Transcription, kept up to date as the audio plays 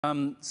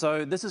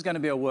So this is going to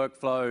be a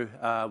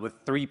workflow with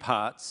 3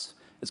 parts.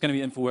 It's going to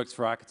be InfraWorks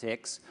for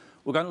architects.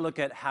 We're going to look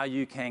at how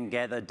you can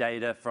gather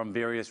data from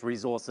various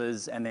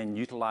resources and then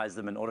utilize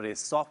them in Autodesk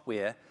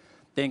software,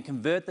 then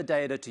convert the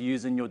data to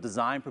use in your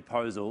design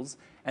proposals,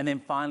 and then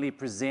finally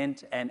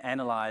present and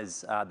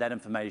analyze that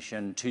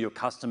information to your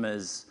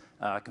customers,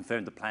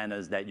 confirm the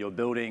planners that your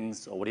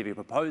buildings or whatever you're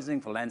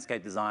proposing for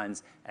landscape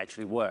designs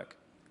actually work.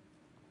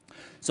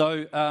 So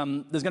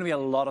there's going to be a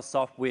lot of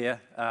software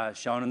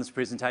shown in this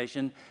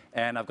presentation,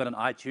 and I've got an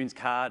iTunes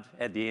card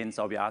at the end,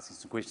 so I'll be asking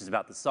some questions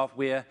about the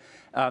software.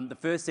 The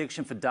first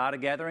section for data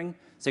gathering,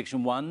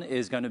 section 1,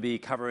 is going to be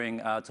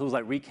covering tools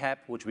like Recap,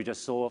 which we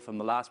just saw from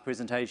the last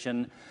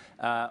presentation,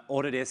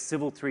 Autodesk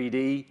Civil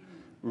 3D,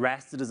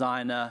 Raster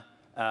Designer,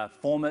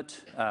 Format,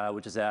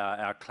 which is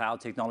our cloud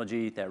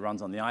technology that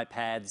runs on the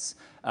iPads,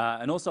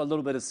 and also a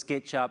little bit of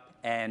SketchUp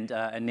and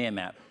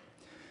Nearmap.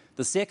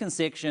 The second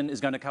section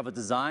is going to cover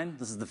design.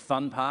 This is the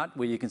fun part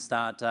where you can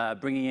start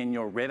bringing in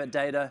your Revit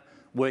data,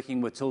 working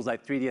with tools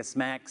like 3ds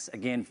Max,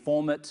 again,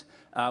 Format,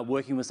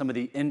 working with some of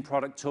the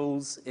in-product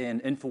tools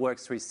in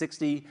InfraWorks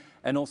 360,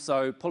 and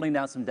also pulling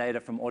down some data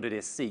from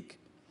Autodesk Seek.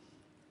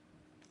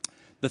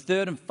 The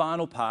third and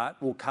final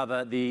part will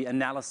cover the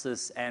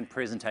analysis and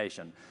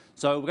presentation.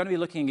 So we're going to be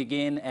looking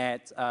again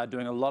at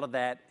doing a lot of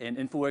that in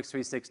InfraWorks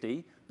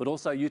 360, but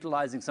also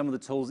utilizing some of the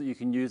tools that you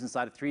can use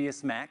inside of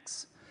 3ds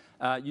Max,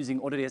 using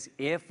Autodesk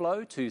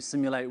Airflow to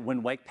simulate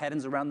wind-wake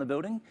patterns around the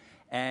building,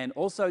 and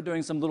also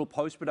doing some little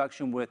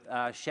post-production with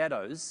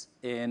shadows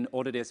in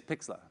Autodesk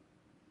Pixlr.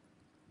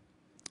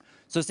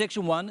 So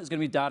section 1 is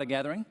going to be data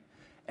gathering,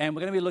 and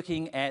we're going to be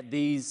looking at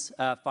these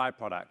 5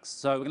 products.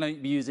 So we're going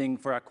to be using,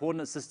 for our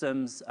coordinate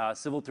systems,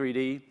 Civil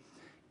 3D,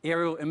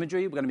 aerial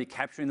imagery. We're going to be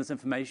capturing this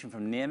information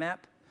from Nearmap.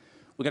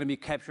 We're going to be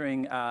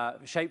capturing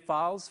shape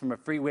files from a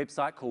free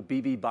website called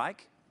BB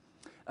Bike.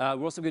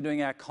 We're also going to be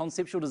doing our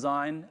conceptual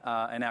design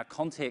and our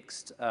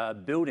context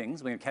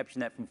buildings. We're going to capture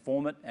that from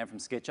Format and from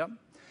SketchUp.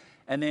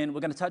 And then we're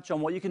going to touch on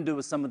what you can do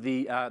with some of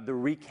the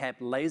recap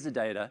laser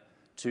data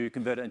to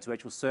convert it into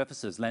actual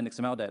surfaces, land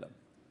XML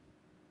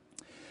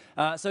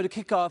data. So to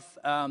kick off,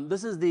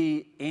 this is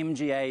the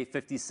MGA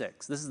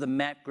 56. This is the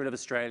map grid of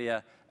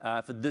Australia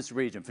for this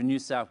region, for New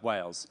South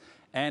Wales.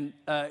 And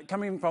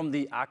coming from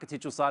the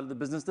architectural side of the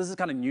business, this is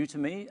kind of new to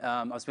me.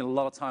 I've spent a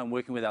lot of time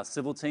working with our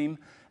civil team,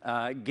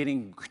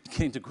 getting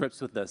to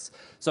grips with this.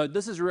 So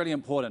this is really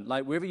important.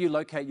 Like wherever you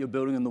locate your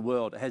building in the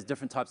world, it has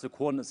different types of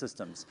coordinate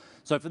systems.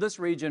 So for this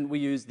region, we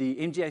use the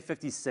MGA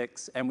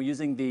 56, and we're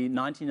using the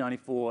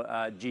 1994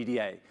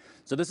 GDA.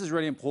 So this is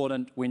really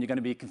important when you're going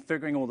to be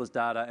configuring all this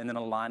data and then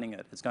aligning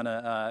it. It's going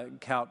to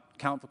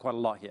count for quite a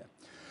lot here.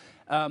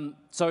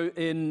 So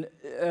in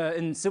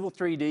Civil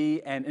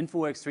 3D and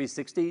InfraWorks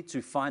 360,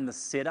 to find the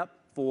setup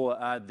for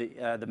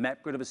the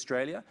map grid of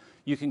Australia,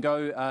 you can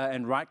go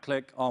and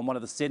right-click on one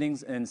of the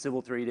settings in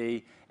Civil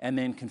 3D and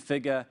then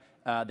configure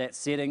that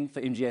setting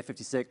for MGA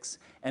 56.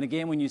 And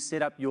again, when you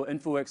set up your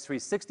InfraWorks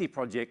 360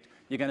 project,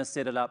 you're going to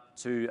set it up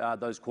to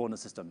those coordinate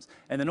systems.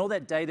 And then all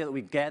that data that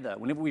we gather,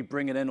 whenever we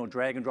bring it in or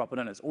drag and drop it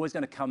in, it's always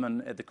going to come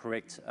in at the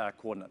correct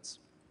coordinates.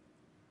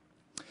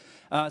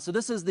 So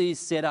this is the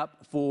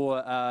setup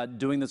for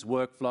doing this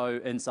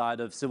workflow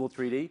inside of Civil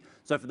 3D.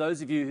 So for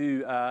those of you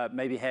who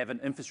maybe have an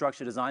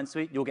infrastructure design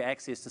suite, you'll get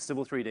access to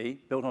Civil 3D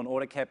built on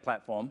AutoCAD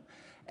platform.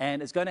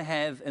 And it's going to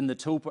have in the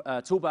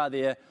toolbar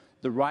there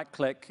the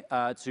right-click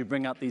to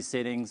bring up these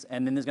settings.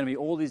 And then there's going to be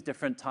all these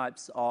different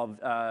types of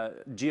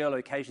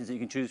geolocations that you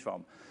can choose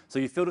from. So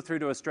you filter through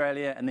to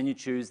Australia, and then you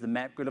choose the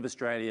map grid of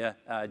Australia,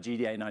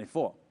 GDA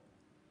 94.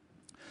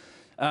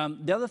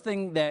 The other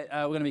thing that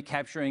we're going to be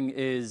capturing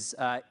is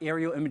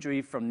aerial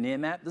imagery from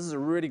Nearmap. This is a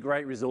really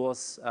great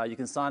resource. You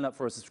can sign up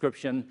for a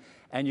subscription,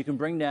 and you can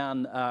bring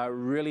down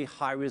really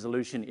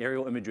high-resolution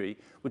aerial imagery,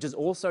 which is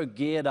also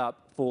geared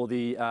up for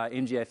the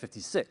MGA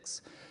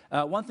 56.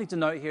 One thing to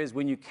note here is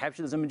when you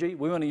capture this imagery,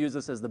 we want to use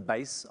this as the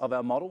base of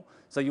our model.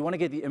 So you want to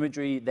get the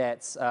imagery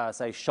that's,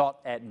 say, shot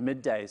at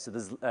midday, so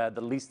there's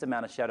the least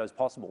amount of shadows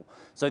possible.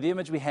 So the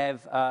image we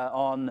have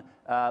on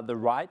the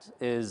right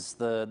is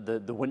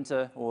the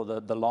winter or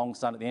the long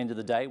sun at the end of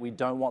the day. We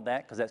don't want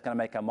that because that's going to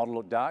make our model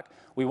look dark.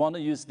 We want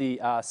to use the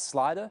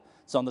slider.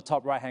 So on the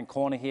top right-hand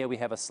corner here, we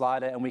have a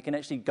slider, and we can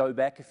actually go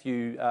back a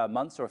few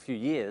months or a few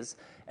years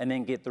and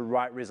then get the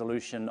right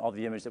resolution of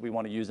the image that we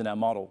want to use in our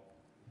model.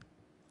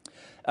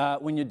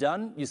 When you're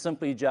done, you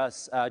simply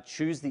just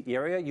choose the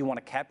area you want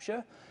to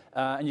capture.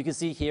 And you can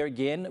see here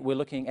again, we're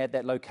looking at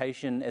that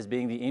location as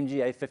being the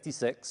MGA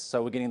 56.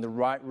 So we're getting the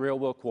right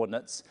real-world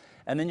coordinates.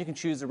 And then you can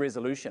choose the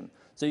resolution.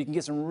 So you can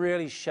get some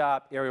really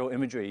sharp aerial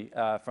imagery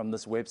from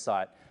this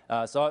website.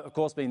 So of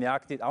course, being the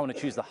architect, I want to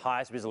choose the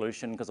highest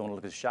resolution because I want to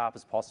look as sharp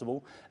as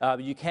possible.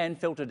 But you can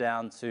filter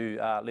down to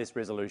less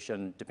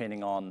resolution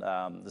depending on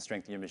the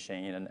strength of your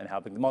machine and how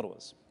big the model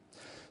is.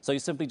 So you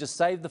simply just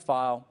save the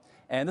file.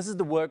 And this is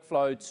the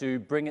workflow to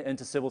bring it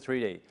into Civil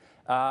 3D.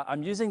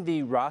 I'm using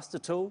the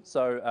raster tool.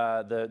 So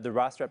the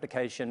raster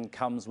application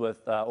comes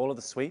with all of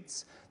the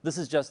suites. This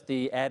is just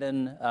the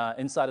add-in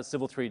inside of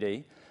Civil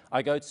 3D.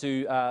 I go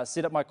to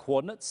set up my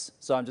coordinates.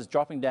 So I'm just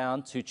dropping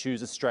down to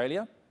choose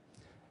Australia.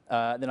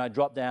 Then I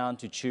drop down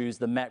to choose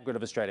the map grid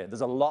of Australia.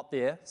 There's a lot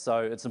there, so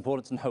it's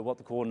important to know what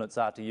the coordinates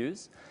are to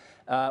use.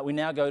 We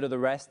now go to the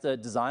raster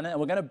designer, and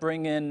we're going to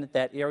bring in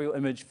that aerial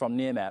image from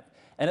Nearmap.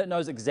 And it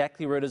knows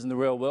exactly where it is in the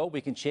real world.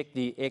 We can check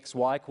the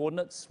XY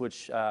coordinates,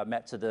 which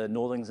map to the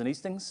northings and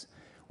eastings.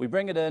 We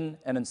bring it in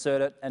and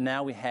insert it, and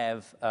now we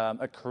have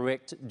a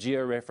correct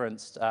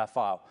geo-referenced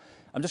file.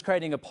 I'm just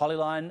creating a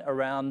polyline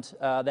around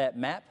that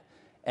map,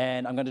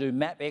 and I'm going to do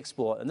map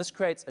export, and this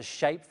creates a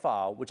shape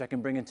file which I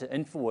can bring into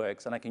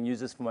InfraWorks, and I can use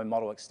this for my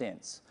model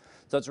extents.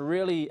 So it's a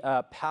really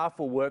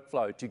powerful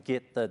workflow to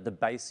get the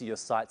base of your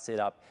site set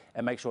up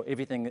and make sure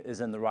everything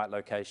is in the right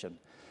location.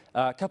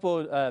 A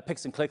couple of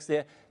picks and clicks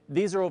there.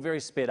 These are all very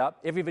sped up.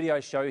 Every video I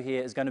show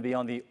here is going to be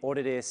on the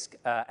Autodesk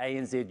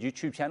ANZ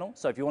YouTube channel.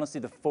 So if you want to see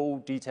the full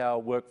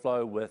detailed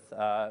workflow with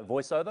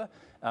voiceover,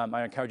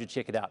 I encourage you to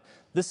check it out.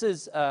 This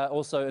is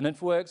also in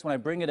InfraWorks. When I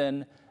bring it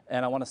in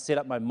and I want to set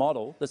up my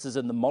model, this is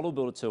in the Model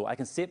Builder tool. I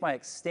can set my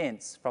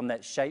extents from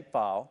that shape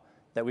file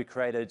that we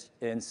created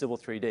in Civil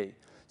 3D.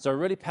 So a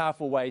really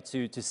powerful way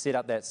to set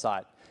up that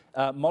site.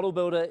 Model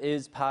Builder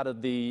is part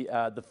of the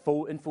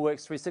full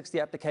InfraWorks 360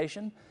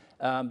 application.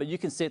 But you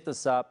can set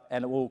this up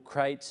and it will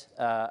create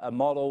a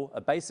model,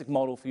 a basic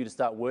model for you to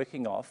start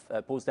working off.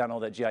 It pulls down all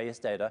that GIS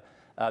data,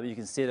 but you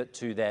can set it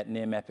to that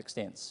Nearmap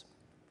extents.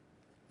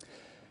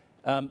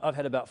 I've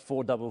had about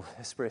 4 double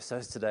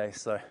espressos today,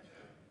 so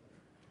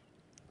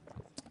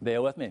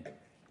bear with me.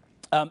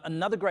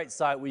 Another great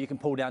site where you can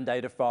pull down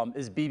data from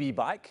is BB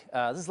Bike.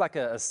 This is like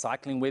a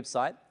cycling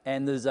website,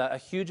 and there's a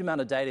huge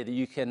amount of data that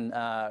you can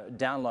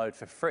download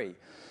for free.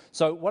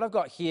 So what I've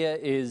got here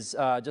is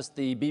just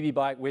the BB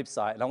Bike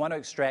website, and I want to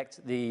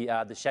extract the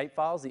shape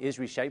files, the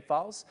Esri shape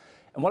files.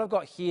 And what I've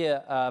got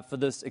here for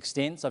this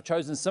extents, I've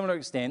chosen similar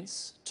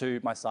extents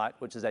to my site,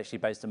 which is actually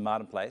based in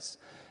Martin Place.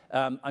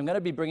 I'm going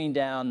to be bringing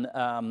down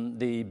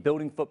the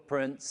building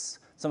footprints,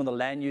 some of the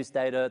land use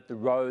data, the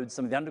roads,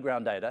 some of the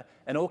underground data,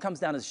 and it all comes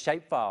down as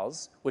shape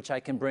files, which I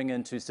can bring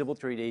into Civil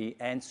 3D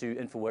and to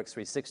InfraWorks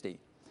 360.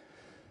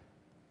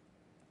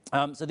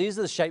 So these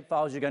are the shape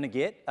files you're going to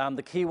get.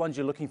 The key ones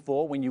you're looking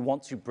for when you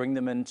want to bring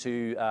them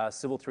into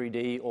Civil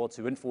 3D or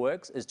to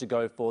InfraWorks is to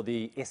go for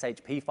the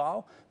SHP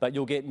file, but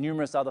you'll get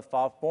numerous other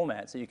file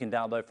formats that you can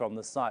download from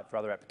the site for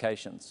other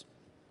applications.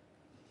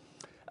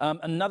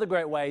 Another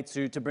great way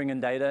to bring in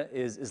data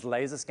is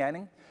laser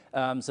scanning.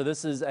 So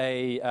this is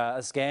a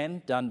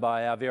scan done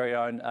by our very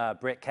own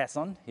Brett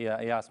Casson. He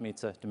asked me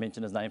to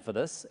mention his name for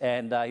this,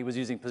 and he was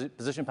using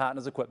Position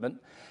Partners equipment,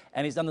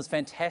 and he's done this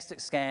fantastic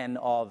scan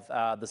of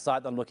the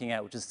site that I'm looking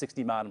at, which is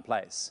 60 Martin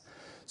Place.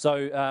 So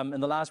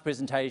in the last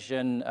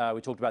presentation, we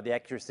talked about the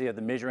accuracy of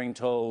the measuring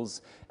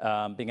tools,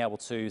 being able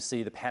to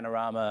see the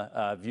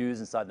panorama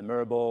views inside the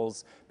mirror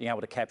balls, being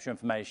able to capture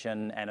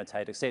information,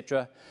 annotate,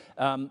 etc.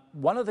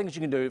 One of the things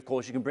you can do, of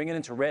course, you can bring it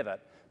into Revit,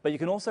 but you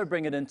can also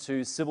bring it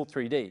into Civil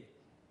 3D.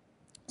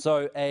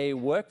 So a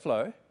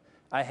workflow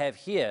I have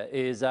here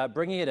is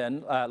bringing it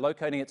in,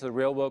 locating it to the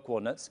real world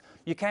coordinates.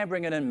 You can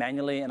bring it in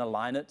manually and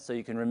align it so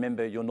you can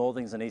remember your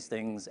northings and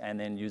eastings and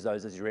then use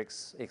those as your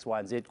X, Y,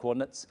 and Z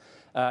coordinates.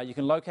 You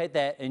can locate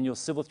that in your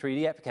Civil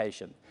 3D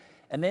application.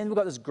 And then we've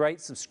got this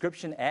great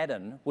subscription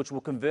add-in which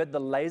will convert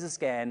the laser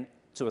scan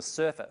to a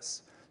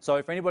surface.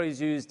 So for anybody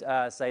who's used,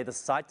 say, the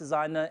Site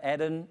Designer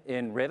add-in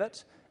in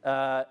Revit,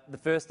 the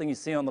first thing you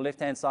see on the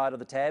left-hand side of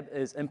the tab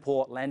is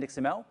Import Land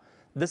XML.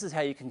 This is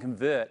how you can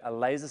convert a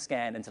laser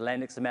scan into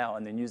Land XML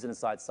and then use it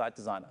inside Site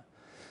Designer.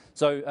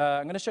 So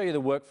I'm going to show you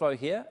the workflow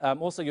here.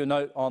 Also, you'll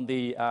note on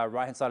the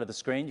right-hand side of the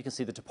screen, you can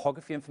see the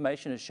topography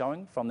information is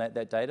showing from that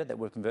data that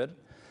we've converted.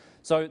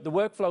 So the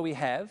workflow we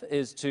have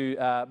is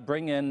to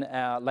bring in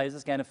our laser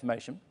scan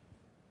information.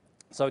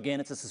 So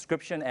again, it's a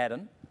subscription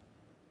add-in.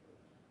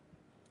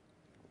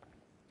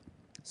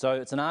 So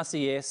it's an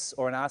RCS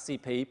or an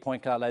RCP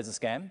point cloud laser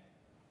scan.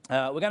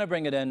 We're going to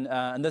bring it in.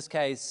 In this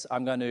case,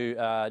 I'm going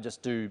to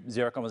just do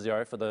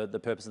 0,0 for the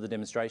purpose of the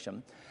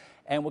demonstration.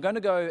 And we're going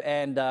to go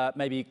and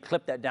maybe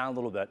clip that down a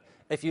little bit.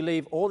 If you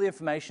leave all the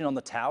information on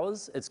the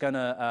towers, it's going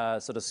to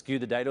sort of skew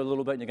the data a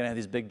little bit, and you're going to have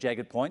these big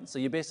jagged points. So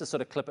you're best to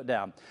sort of clip it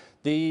down.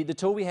 The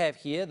tool we have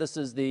here, this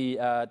is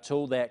the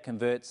tool that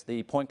converts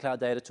the point cloud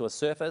data to a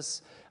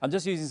surface. I'm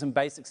just using some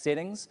basic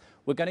settings.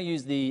 We're going to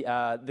use the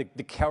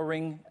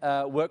coloring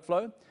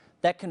workflow.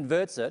 That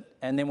converts it,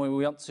 and then when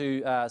we want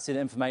to set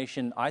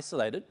information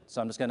isolated,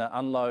 so I'm just going to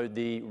unload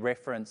the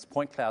reference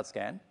point cloud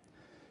scan.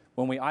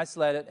 When we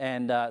isolate it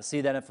and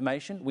see that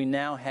information, we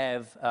now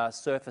have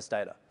surface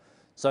data.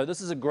 So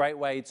this is a great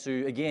way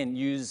to, again,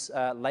 use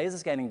laser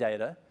scanning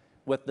data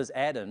with this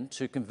add-in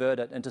to convert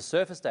it into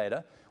surface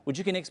data, which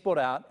you can export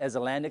out as a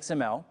Land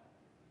XML.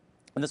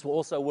 And this will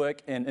also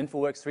work in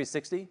InfraWorks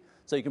 360.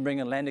 So you can bring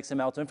in Land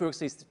XML to InfraWorks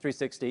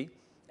 360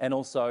 and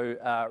also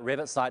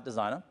Revit Site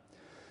Designer.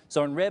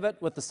 So in Revit,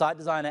 with the Site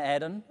Designer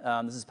add-in,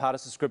 this is part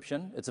of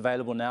subscription. It's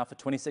available now for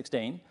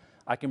 2016.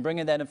 I can bring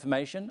in that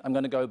information. I'm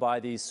going to go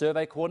by the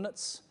survey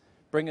coordinates,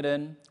 bring it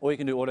in, or you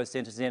can do auto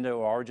center to center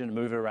or origin and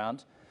move it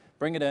around.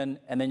 bring it in,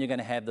 and then you're going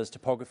to have this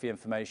topography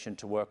information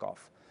to work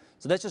off.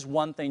 So that's just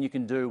one thing you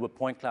can do with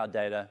point cloud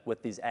data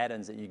with these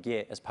add-ins that you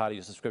get as part of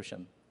your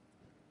subscription.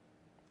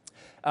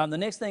 The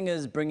next thing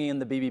is bringing in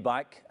the BB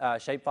bike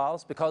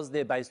shapefiles. Because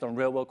they're based on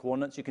real-world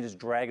coordinates, you can just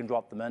drag and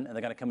drop them in, and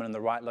they're going to come in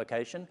the right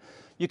location.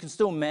 You can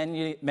still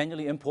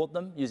manually import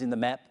them using the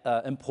map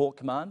import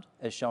command,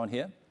 as shown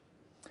here.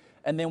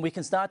 And then we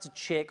can start to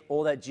check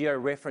all that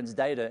geo-reference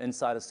data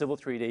inside of Civil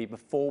 3D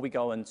before we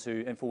go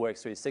into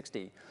InfraWorks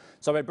 360.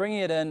 So by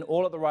bringing it in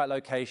all at the right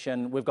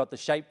location, we've got the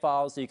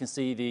shapefiles, so you can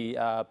see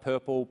the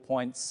purple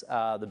points,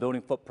 the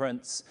building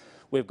footprints.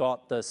 We've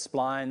got the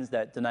splines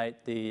that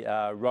denote the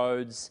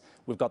roads.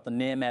 We've got the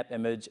near map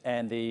image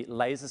and the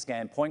laser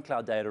scan point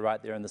cloud data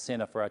right there in the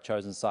center for our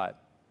chosen site.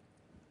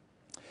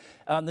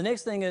 The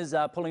next thing is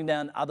pulling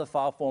down other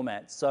file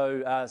formats.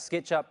 So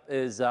Sketchup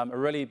is a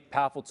really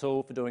powerful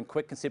tool for doing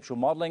quick conceptual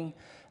modeling.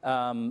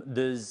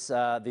 There's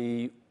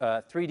the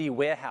 3D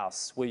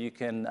warehouse where you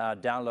can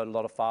download a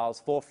lot of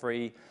files for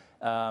free.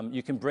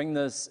 You can bring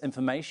this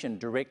information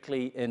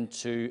directly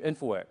into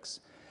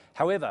InfraWorks.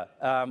 However,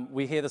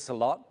 we hear this a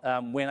lot.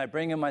 When I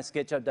bring in my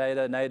Sketchup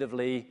data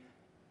natively,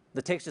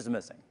 the textures are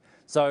missing.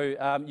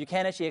 So you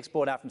can actually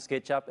export out from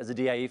Sketchup as a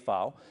DAE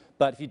file,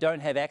 but if you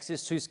don't have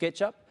access to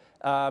Sketchup,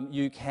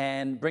 you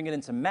can bring it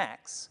into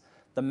Max.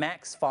 The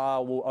Max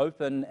file will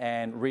open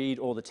and read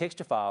all the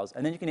texture files,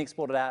 and then you can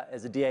export it out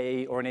as a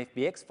DAE or an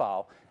FBX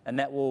file, and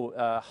that will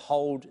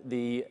hold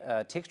the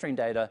texturing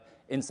data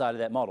inside of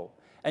that model.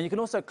 And you can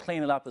also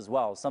clean it up as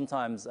well.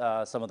 Sometimes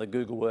some of the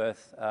Google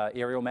Earth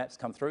aerial maps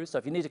come through, so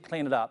if you need to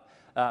clean it up,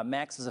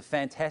 Max is a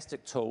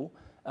fantastic tool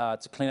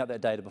to clean up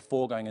that data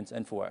before going into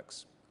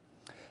InfraWorks.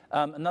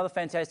 Another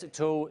fantastic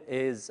tool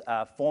is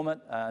Format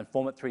and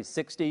Format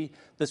 360.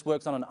 This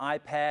works on an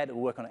iPad, it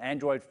will work on an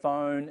Android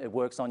phone, it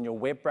works on your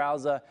web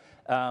browser.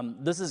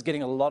 This is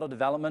getting a lot of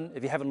development.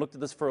 If you haven't looked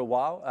at this for a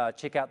while,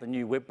 check out the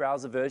new web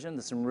browser version.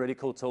 There's some really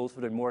cool tools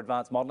for doing more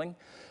advanced modeling.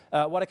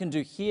 What I can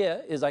do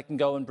here is I can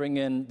go and bring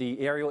in the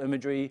aerial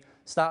imagery,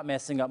 start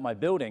messing up my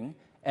building,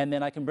 and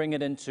then I can bring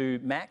it into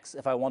Max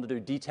if I want to do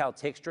detailed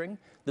texturing.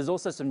 There's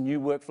also some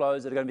new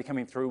workflows that are going to be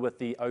coming through with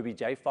the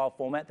OBJ file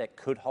format that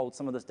could hold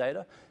some of this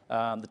data.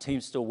 The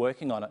team's still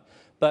working on it.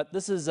 But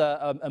this is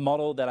a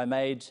model that I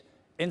made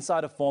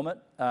inside of Format.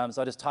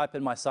 So I just type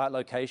in my site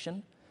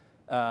location.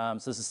 So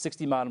this is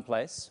 60 Martin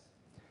Place.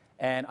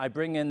 And I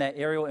bring in that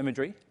aerial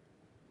imagery.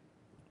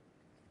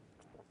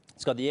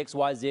 It's got the X,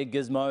 Y, Z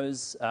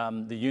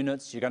gizmos, the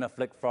units. You're going to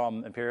flick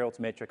from imperial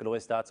to metric. It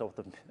always starts off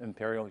with the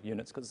imperial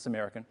units because it's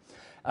American.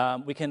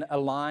 We can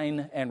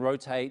align and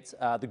rotate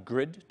the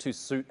grid to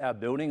suit our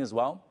building as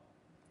well.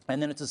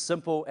 And then it's as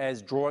simple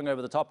as drawing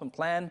over the top and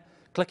plan,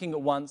 clicking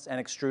it once, and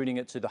extruding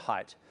it to the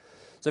height.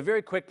 So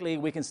very quickly,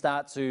 we can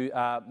start to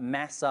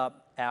mass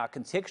up our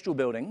contextual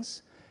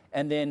buildings.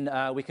 And then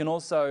we can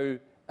also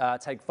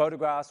take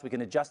photographs. We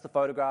can adjust the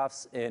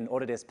photographs in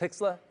Autodesk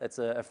Pixlr. It's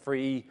a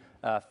free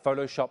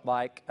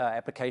Photoshop-like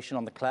application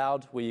on the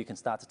cloud where you can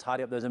start to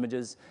tidy up those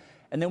images.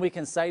 And then we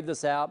can save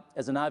this out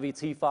as an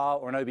RVT file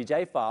or an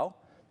OBJ file,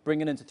 bring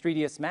it into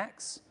 3ds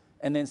Max,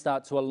 and then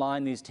start to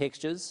align these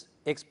textures,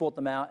 export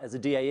them out as a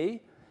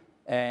DAE.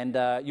 And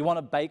you want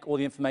to bake all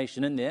the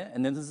information in there.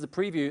 And then this is the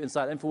preview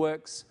inside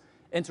InfraWorks,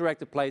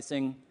 interactive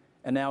placing,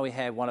 and now we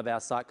have one of our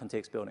site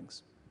context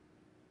buildings.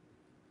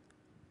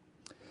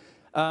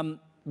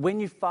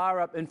 When you fire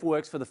up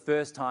InfraWorks for the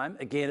first time,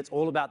 again, it's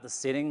all about the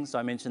settings. So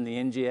I mentioned the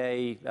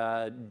NGA,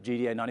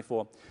 GDA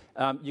 94.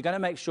 You're going to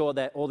make sure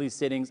that all these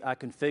settings are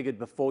configured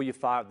before you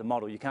fire up the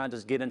model. You can't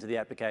just get into the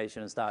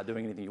application and start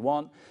doing anything you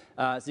want.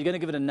 So you're going to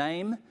give it a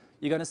name.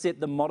 You're going to set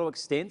the model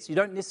extents. You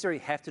don't necessarily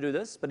have to do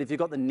this, but if you've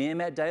got the near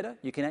mat data,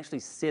 you can actually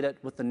set it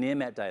with the near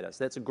mat data.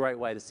 So that's a great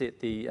way to set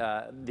the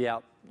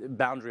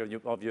boundary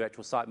of your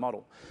actual site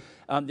model.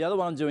 The other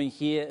one I'm doing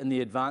here in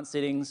the advanced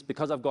settings,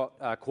 because I've got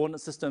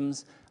coordinate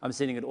systems, I'm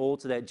setting it all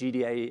to that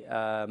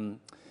NGA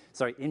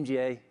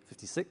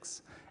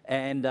 56.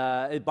 And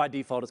by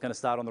default, it's going to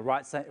start on the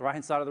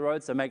right-hand side of the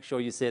road. So make sure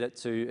you set it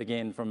to,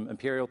 again, from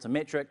imperial to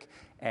metric,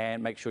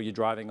 and make sure you're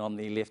driving on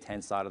the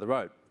left-hand side of the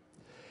road.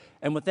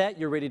 And with that,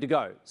 you're ready to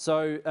go.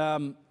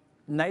 So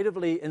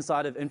natively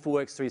inside of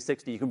InfraWorks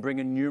 360, you can bring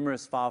in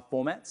numerous file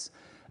formats.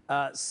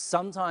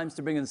 Sometimes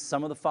to bring in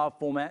some of the file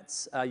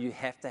formats, you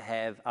have to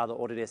have other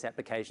Autodesk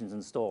applications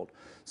installed.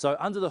 So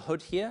under the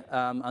hood here,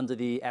 under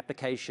the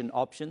application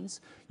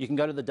options, you can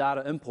go to the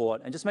data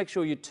import and just make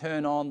sure you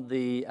turn on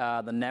the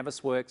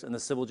Navisworks and the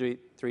Civil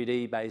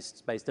 3D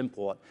based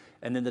import,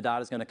 and then the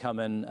data is going to come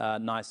in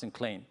nice and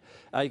clean.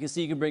 You can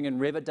see you can bring in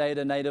Revit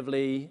data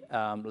natively,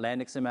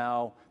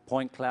 LandXML,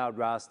 point cloud,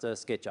 raster,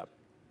 SketchUp.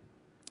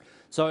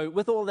 So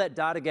with all that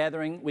data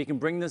gathering, we can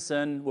bring this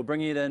in. We're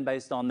bringing it in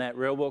based on that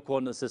real-world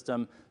coordinate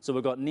system. So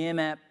we've got near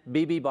map,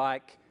 BB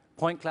bike,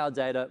 point cloud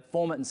data,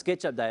 format, and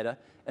SketchUp data.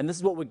 And this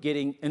is what we're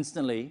getting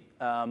instantly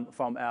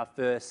from our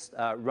first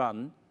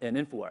run in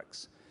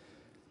InfraWorks.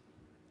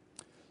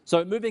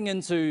 So moving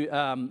into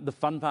the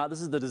fun part,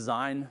 this is the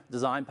design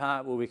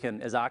part where we can,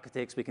 as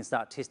architects, we can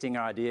start testing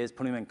our ideas,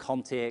 putting them in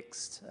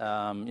context,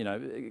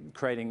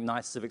 creating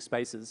nice civic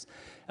spaces.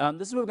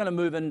 This is where we're going to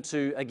move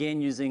into, again,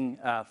 using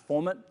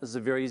Format. This is a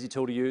very easy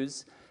tool to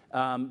use.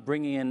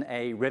 Bringing in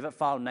a Revit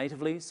file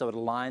natively so it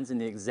aligns in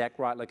the exact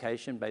right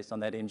location based on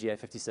that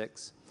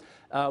MGA56.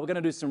 We're going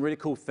to do some really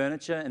cool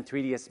furniture in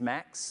 3ds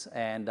Max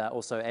and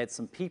also add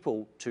some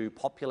people to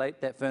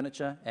populate that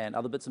furniture and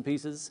other bits and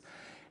pieces.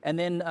 And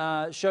then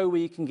show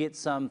where you can get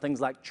some things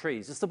like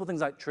trees, just simple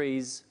things like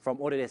trees from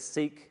Autodesk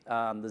Seek.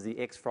 There's the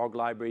XFrog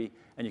library,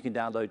 and you can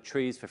download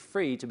trees for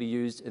free to be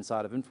used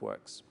inside of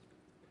InfraWorks.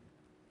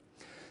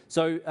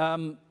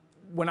 So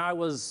when I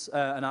was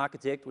an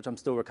architect, which I'm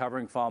still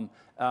recovering from,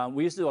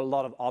 we used to do a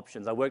lot of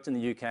options. I worked in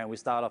the UK, and we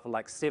started off with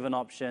like 7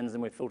 options,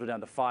 and we filtered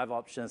down to 5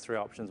 options, 3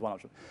 options, 1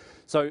 option.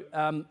 So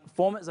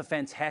Format is a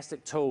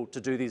fantastic tool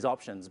to do these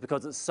options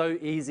because it's so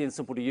easy and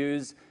simple to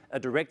use. A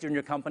director in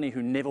your company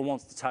who never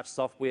wants to touch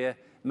software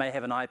may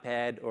have an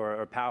iPad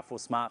or a powerful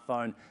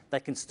smartphone. They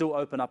can still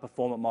open up a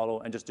Format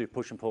model and just do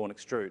push and pull and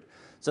extrude.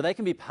 So they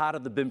can be part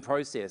of the BIM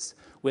process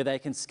where they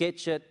can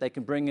sketch it, they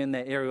can bring in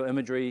their aerial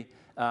imagery,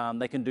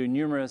 they can do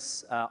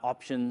numerous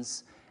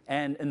options.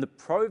 And in the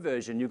Pro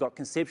version, you've got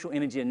conceptual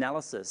energy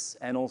analysis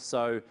and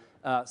also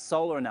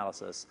solar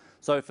analysis.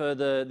 So for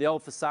the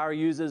old Fasari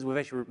users, we've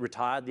actually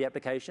retired the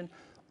application.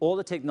 All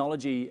the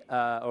technology,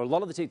 or a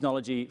lot of the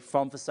technology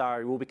from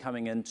Fasari will be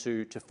coming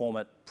into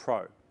Format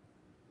Pro.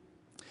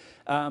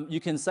 You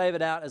can save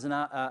it out as an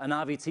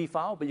RVT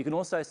file, but you can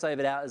also save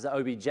it out as an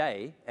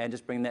OBJ and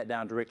just bring that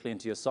down directly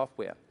into your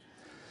software.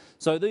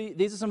 So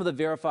these are some of the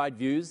verified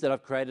views that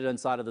I've created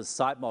inside of the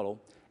site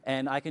model,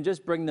 and I can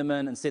just bring them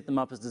in and set them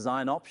up as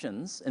design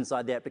options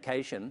inside the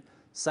application,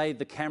 save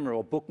the camera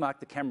or bookmark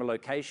the camera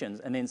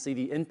locations, and then see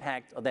the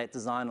impact of that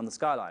design on the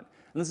skyline.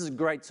 And this is a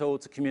great tool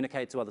to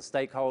communicate to other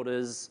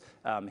stakeholders,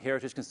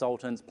 heritage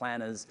consultants,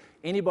 planners,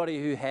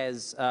 anybody who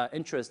has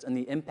interest in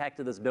the impact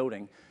of this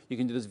building. You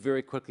can do this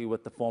very quickly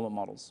with the Format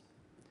models.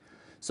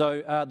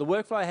 So the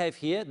workflow I have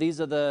here,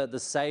 these are the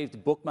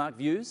saved bookmark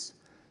views.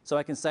 So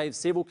I can save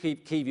several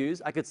key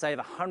views. I could save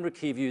 100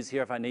 key views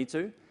here if I need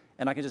to,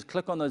 and I can just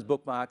click on those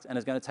bookmarks, and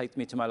it's going to take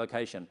me to my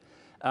location.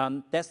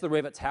 That's the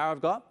Revit tower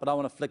I've got, but I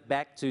want to flick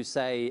back to,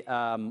 say,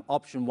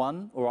 option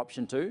 1 or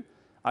option 2.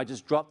 I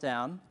just drop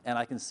down, and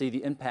I can see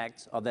the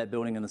impact of that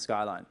building in the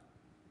skyline.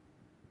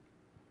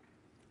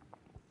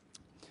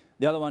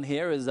 The other one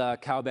here is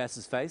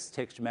Calabasas face,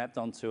 texture mapped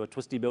onto a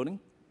twisty building.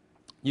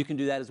 You can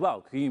do that as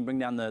well. You can bring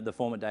down the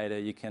Format data.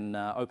 You can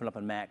open up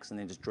in Max and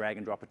then just drag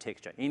and drop a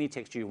texture, any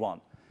texture you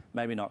want.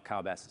 Maybe not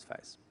Calabasas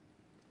face.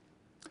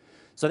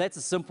 So that's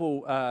a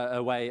simple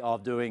way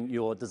of doing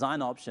your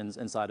design options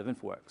inside of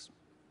InfraWorks.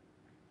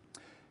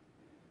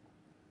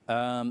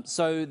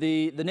 So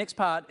the next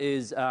part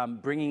is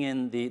bringing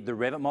in the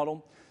Revit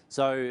model.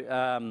 So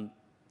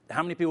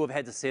how many people have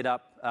had to set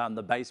up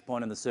the base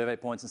point and the survey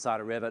points inside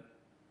of Revit?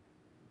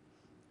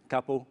 A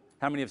couple.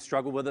 How many have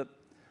struggled with it?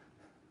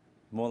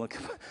 More than a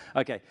couple.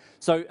 Okay.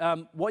 So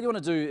what you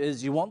want to do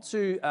is you want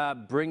to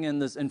bring in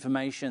this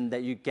information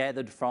that you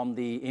gathered from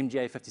the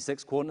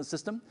MGA56 coordinate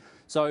system.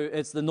 So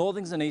it's the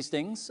northings and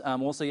eastings,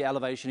 also your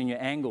elevation and your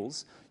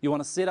angles. You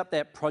want to set up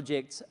that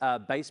project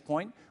base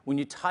point. When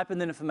you type in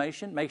the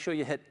information, make sure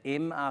you hit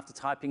M after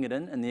typing it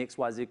in the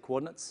XYZ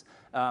coordinates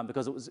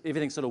because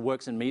everything sort of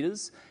works in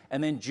meters.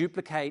 And then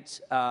duplicate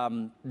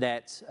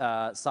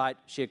that site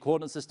shared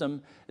coordinate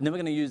system. And then we're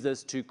going to use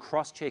this to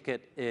cross-check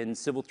it in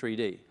Civil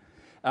 3D.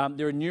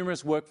 There are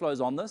numerous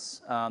workflows on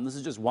this. This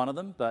is just one of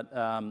them, but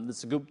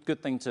it's a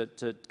good thing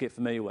to get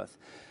familiar with.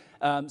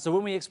 So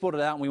when we export it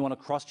out and we want to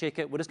cross-check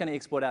it, we're just going to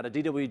export out a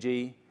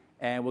DWG,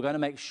 and we're going to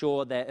make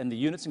sure that in the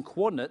units and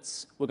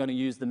coordinates, we're going to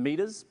use the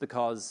meters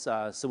because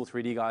Civil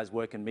 3D guys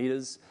work in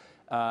meters,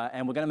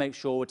 and we're going to make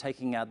sure we're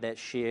taking out that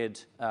shared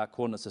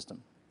coordinate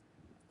system.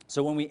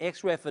 So when we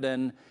XREF it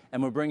in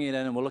and we're bringing it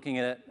in and we're looking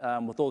at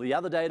it with all the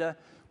other data,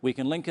 we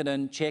can link it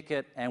in, check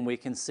it, and we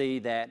can see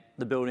that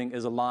the building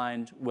is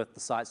aligned with the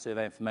site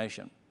survey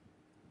information.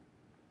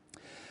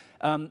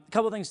 A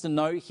couple of things to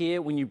note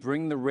here when you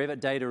bring the Revit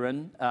data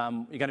in.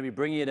 You're going to be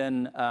bringing it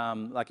in,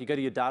 like you go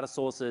to your data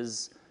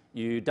sources,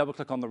 you double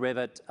click on the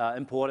Revit,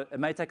 import it. It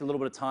may take a little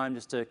bit of time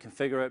just to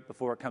configure it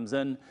before it comes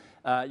in.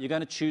 You're going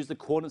to choose the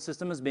coordinate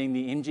system as being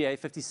the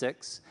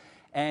MGA56.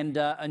 And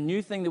a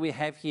new thing that we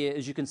have here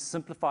is you can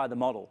simplify the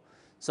model.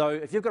 So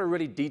if you've got a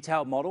really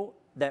detailed model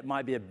that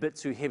might be a bit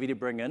too heavy to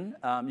bring in,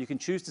 you can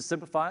choose to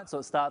simplify it. So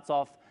it starts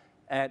off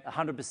at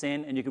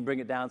 100% and you can bring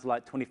it down to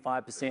like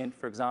 25%,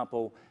 for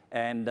example,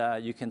 and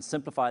you can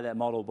simplify that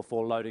model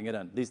before loading it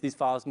in. These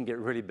files can get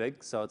really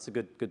big, so it's a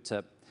good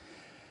tip.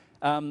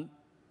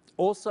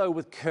 Also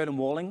with curtain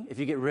walling, if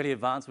you get really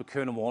advanced with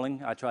curtain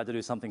walling, I tried to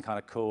do something kind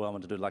of cool. I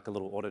wanted to do like a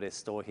little Autodesk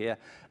store here.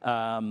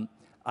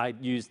 I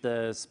used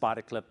the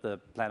spider clip, the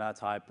planar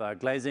type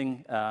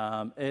glazing.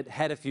 It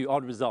had a few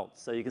odd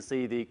results. So you can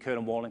see the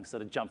curtain walling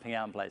sort of jumping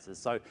out in places.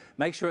 So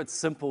make sure it's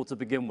simple to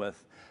begin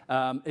with.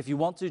 If you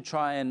want to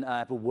try and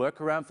have a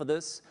workaround for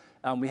this,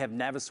 We have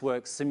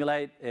Navisworks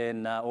Simulate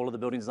in all of the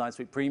Building Design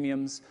Suite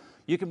premiums.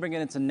 You can bring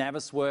it into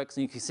Navisworks,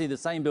 and you can see the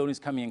same buildings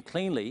coming in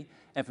cleanly.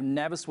 And from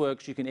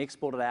Navisworks, you can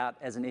export it out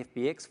as an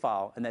FBX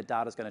file, and that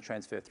data is going to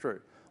transfer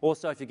through.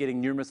 Also, if you're getting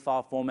numerous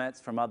file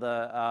formats from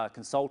other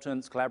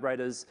consultants,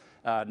 collaborators,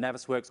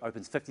 Navisworks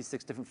opens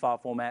 56 different file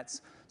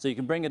formats. So you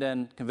can bring it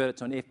in, convert it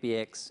to an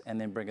FBX, and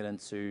then bring it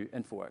into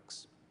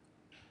InfraWorks.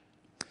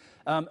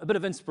 A bit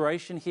of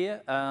inspiration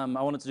here. I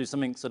wanted to do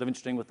something sort of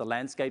interesting with the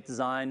landscape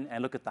design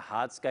and look at the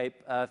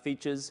hardscape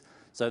features.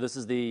 So this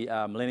is the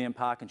Millennium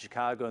Park in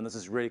Chicago, and this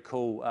is really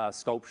cool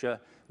sculpture,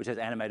 which has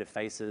animated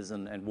faces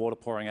and water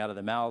pouring out of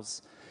their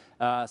mouths.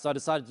 So I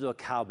decided to do a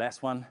Carl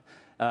Bass one.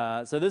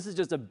 So this is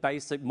just a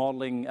basic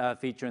modeling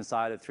feature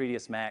inside of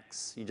 3ds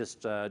Max. You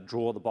just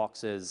draw the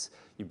boxes,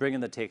 you bring in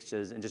the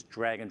textures, and just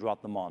drag and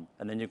drop them on.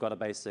 And then you've got a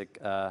basic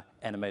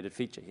animated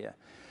feature here.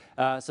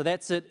 So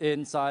that's it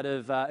inside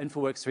of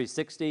InfraWorks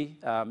 360.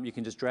 You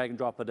can just drag and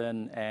drop it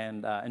in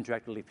and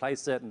interactively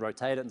place it and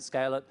rotate it and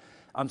scale it.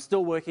 I'm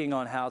still working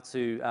on how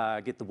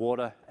to get the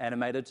water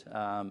animated.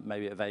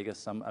 Maybe at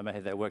Vegas, I may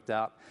have that worked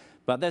out.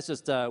 But that's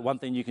just one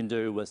thing you can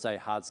do with, say,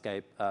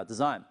 hardscape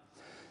design.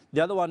 The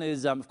other one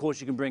is, of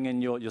course, you can bring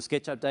in your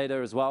Sketchup data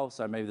as well.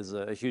 So maybe there's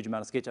a huge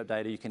amount of Sketchup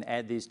data. You can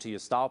add these to your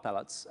style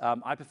palettes.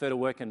 I prefer to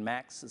work in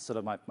Max. It's sort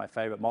of my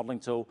favorite modeling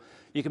tool.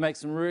 You can make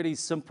some really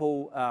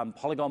simple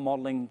polygon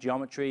modeling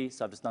geometry.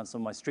 So I've just done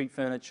some of my street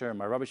furniture and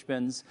my rubbish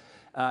bins.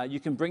 You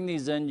can bring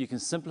these in, you can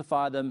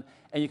simplify them,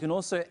 and you can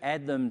also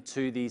add them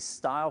to the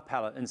style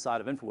palette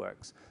inside of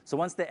InfraWorks. So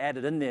once they're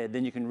added in there,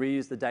 then you can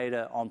reuse the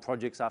data on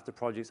projects after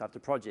projects after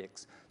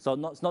projects. So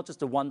it's not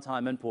just a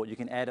one-time import. You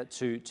can add it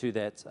to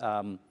that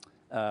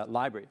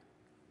library.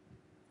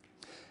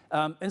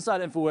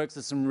 Inside InfraWorks,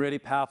 there's some really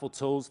powerful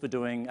tools for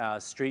doing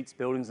streets,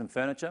 buildings, and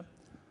furniture.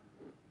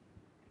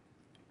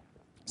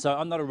 So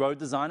I'm not a road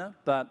designer,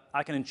 but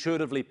I can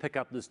intuitively pick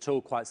up this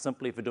tool quite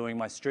simply for doing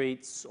my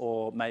streets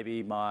or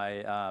maybe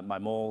my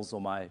malls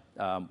or my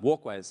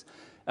walkways.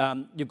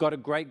 You've got a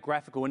great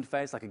graphical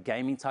interface, like a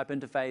gaming type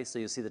interface, so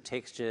you'll see the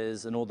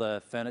textures and all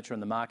the furniture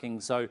and the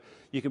markings. So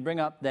you can bring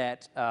up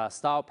that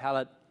style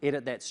palette,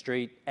 edit that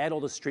street, add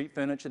all the street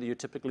furniture that you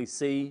typically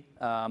see.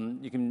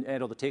 You can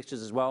add all the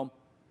textures as well.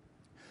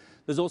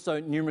 There's also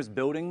numerous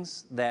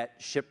buildings that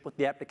ship with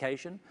the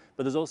application,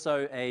 but there's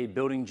also a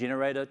building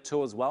generator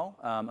tool as well,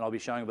 and I'll be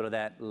showing a bit of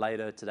that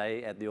later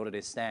today at the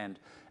Autodesk stand,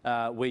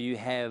 where you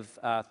have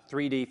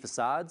 3D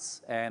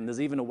facades, and there's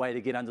even a way to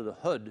get under the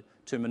hood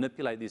to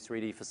manipulate these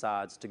 3D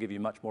facades to give you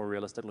much more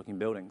realistic looking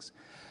buildings.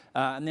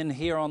 And then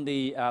here on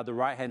the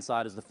right-hand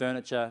side is the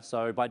furniture.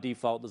 So by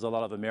default, there's a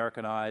lot of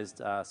Americanized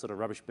sort of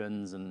rubbish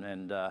bins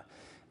and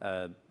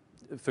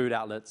food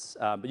outlets,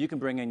 but you can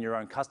bring in your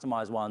own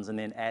customized ones and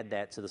then add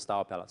that to the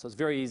style palette. So it's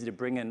very easy to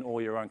bring in all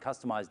your own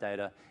customized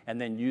data and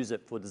then use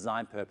it for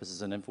design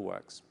purposes in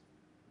InfraWorks.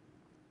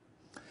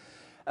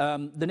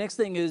 The next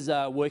thing is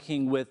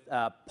working with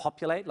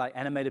Populate, like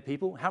animated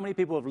people. How many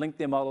people have linked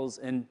their models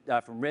in,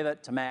 from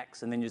Revit to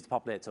Max and then used the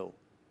Populate tool?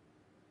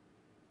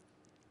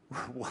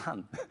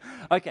 One.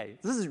 Okay,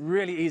 this is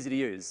really easy to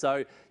use.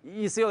 So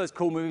you see all those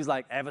cool movies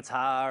like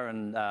Avatar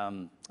and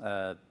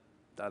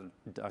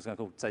I was going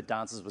to say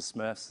Dances with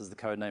Smurfs is the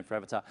code name for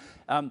Avatar.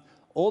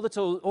 All the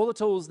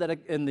tools that are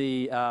in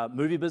the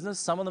movie business,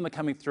 some of them are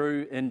coming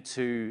through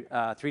into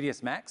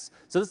 3ds Max.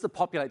 So this is the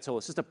Populate tool.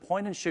 It's just a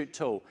point and shoot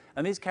tool.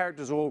 And these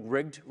characters are all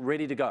rigged,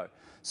 ready to go.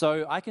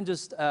 So I can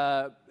just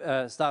start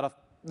off.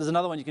 There's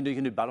another one you can do. You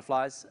can do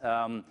butterflies.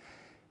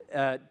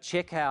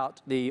 Check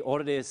out the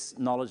Autodesk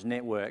Knowledge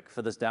Network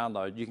for this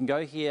download. You can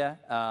go here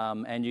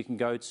and you can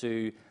go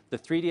to the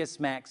 3ds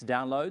Max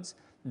downloads.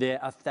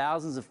 There are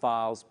thousands of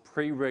files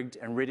pre-rigged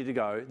and ready to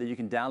go that you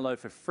can download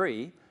for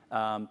free.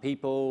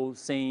 People,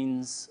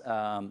 scenes,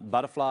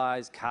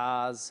 butterflies,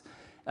 cars.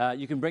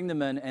 You can bring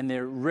them in and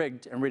they're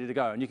rigged and ready to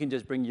go. And you can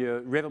just bring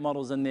your Revit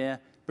models in there,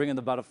 bring in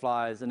the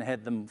butterflies, and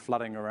have them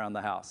flooding around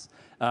the house.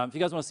 If you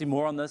guys want to see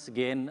more on this,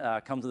 again,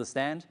 come to the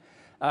stand.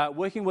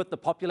 Working with the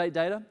Populate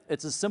data,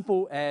 it's as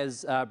simple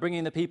as bringing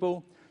in the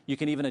people. You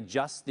can even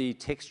adjust the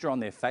texture on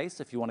their face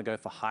if you want to go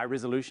for high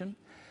resolution.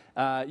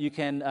 You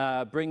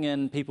can bring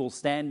in people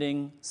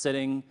standing,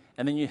 sitting,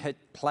 and then you hit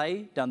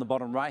play down the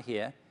bottom right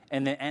here,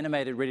 and they're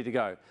animated, ready to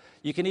go.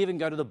 You can even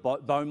go to the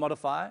bone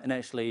modifier and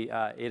actually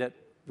edit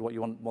what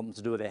you want them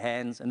to do with their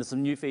hands. And there's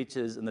some new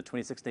features in the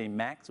 2016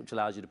 Max, which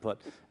allows you to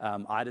put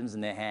items in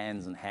their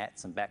hands and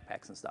hats and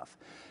backpacks and stuff.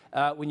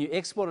 When you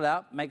export it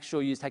out, make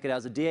sure you take it out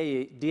as a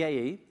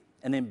DAE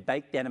and then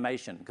bake the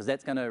animation, because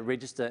that's going to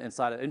register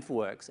inside of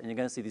InfraWorks, and you're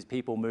going to see these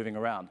people moving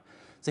around.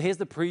 So here's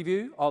the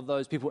preview of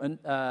those people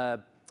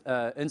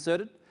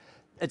inserted.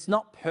 It's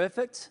not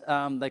perfect.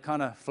 They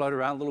kind of float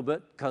around a little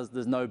bit because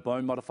there's no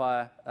bone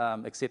modifier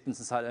acceptance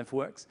inside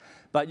InfraWorks.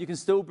 But you can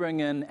still bring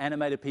in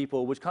animated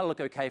people, which kind of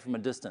look okay from a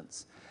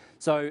distance.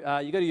 So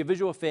you go to your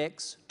visual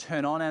effects,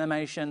 turn on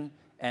animation,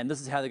 and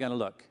this is how they're going to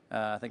look.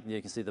 I think you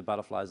can see the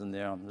butterflies in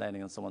there. I'm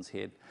landing on someone's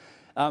head.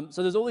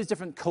 So there's all these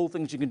different cool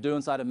things you can do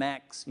inside of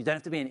Max. You don't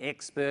have to be an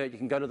expert. You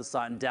can go to the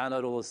site and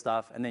download all this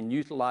stuff and then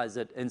utilize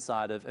it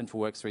inside of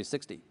InfraWorks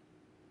 360.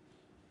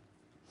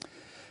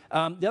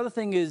 The other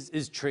thing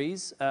is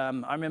trees. I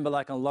remember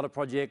like on a lot of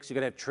projects, you've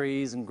got to have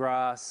trees and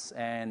grass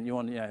and you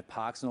want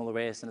parks and all the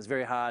rest, and it's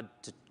very hard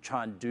to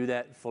try and do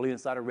that fully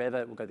inside of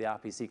Revit. We've got the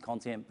RPC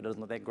content, but it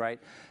doesn't look that great.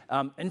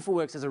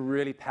 InfraWorks is a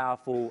really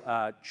powerful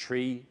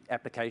tree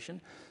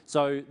application.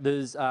 So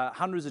there's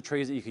hundreds of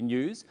trees that you can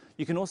use.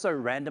 You can also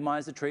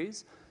randomize the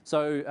trees.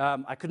 So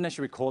I couldn't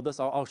actually record this.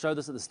 I'll show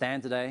this at the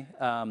stand today.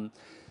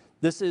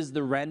 This is the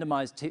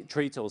randomized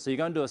tree tool. So you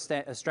go into a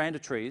strand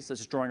of trees,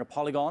 that's just drawing a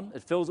polygon.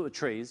 It fills it with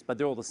trees, but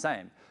they're all the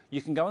same.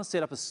 You can go and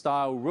set up a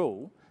style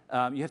rule.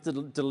 You have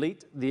to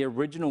delete the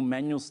original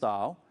manual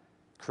style,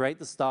 create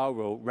the style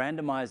rule,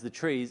 randomize the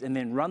trees, and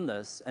then run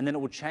this, and then it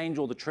will change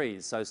all the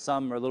trees. So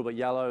some are a little bit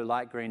yellow,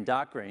 light green,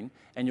 dark green,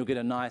 and you'll get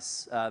a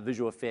nice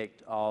visual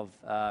effect of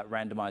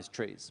randomized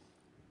trees.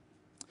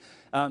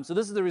 So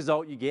this is the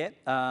result you get,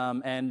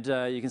 and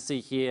you can see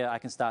here I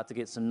can start to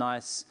get some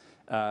nice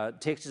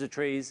textures of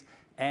trees,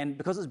 and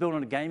because it's built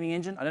on a gaming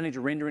engine, I don't need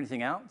to render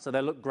anything out, so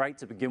they look great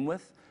to begin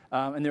with.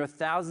 And there are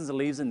thousands of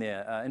leaves in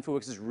there.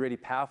 InfraWorks is really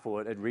powerful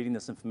at reading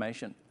this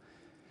information.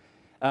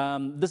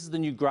 This is the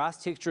new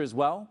grass texture as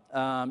well.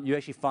 You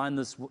actually find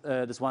this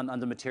one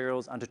under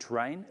materials, under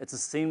terrain. It's a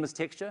seamless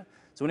texture.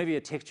 So whenever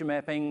you're texture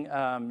mapping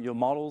your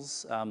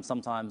models,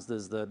 sometimes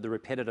there's the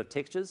repetitive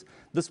textures.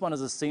 This one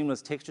is a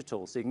seamless texture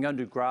tool. So you can go and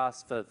do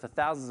grass for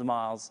thousands of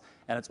miles,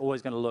 and it's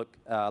always going to look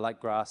like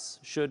grass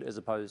should, as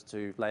opposed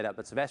to laid out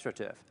bits of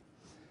AstroTurf.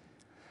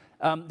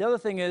 The other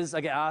thing is,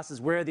 I get asked,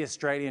 is where are the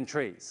Australian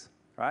trees?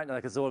 Right?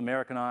 Like it's all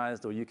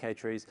Americanized or UK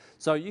trees.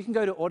 So you can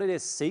go to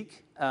Autodesk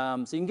Seek.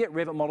 So you can get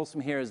Revit models from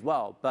here as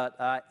well. But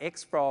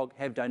Xfrog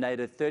have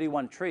donated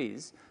 31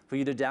 trees for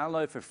you to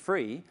download for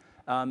free.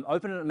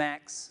 Open it at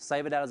Max,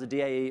 save it out as a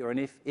DAE or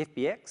an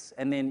FBX,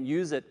 and then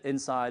use it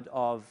inside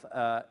of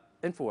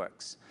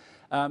InfraWorks.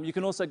 You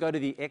can also go to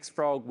the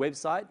Xfrog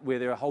website where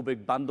there are whole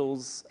big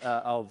bundles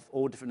of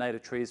all different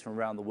native trees from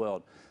around the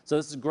world. So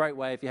this is a great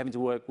way if you're having to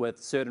work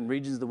with certain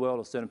regions of the world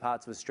or certain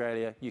parts of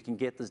Australia, you can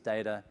get this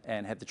data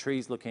and have the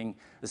trees looking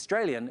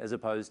Australian as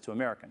opposed to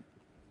American.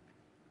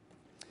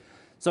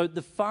 So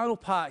the final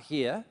part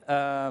here,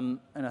 and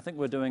I think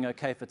we're doing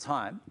okay for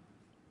time,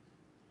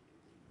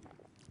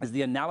 is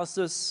the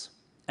analysis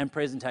and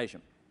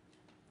presentation.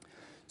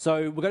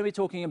 So we're going to be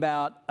talking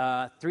about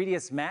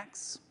 3ds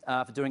Max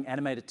for doing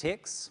animated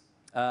text,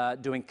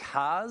 doing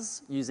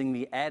cars using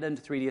the add-in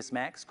to 3ds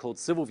Max called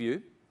Civil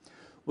View.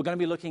 We're going to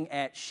be looking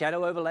at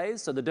shadow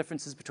overlays, so the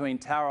differences between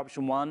Tower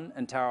Option 1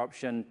 and Tower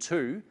Option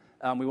 2.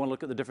 We want to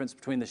look at the difference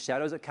between the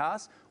shadows it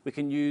casts. We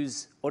can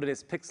use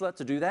Autodesk Pixlr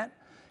to do that.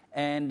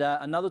 And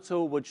another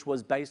tool which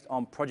was based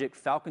on Project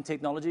Falcon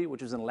technology,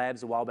 which was in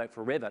labs a while back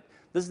for Revit.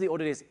 This is the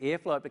Autodesk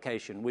Airflow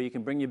application where you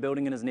can bring your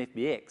building in as an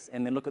FBX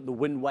and then look at the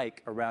wind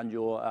wake around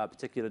your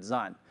particular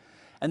design.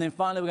 And then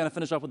finally, we're going to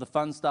finish off with the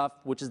fun stuff,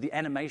 which is the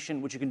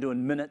animation, which you can do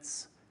in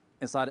minutes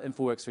inside of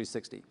InfraWorks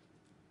 360.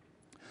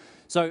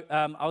 So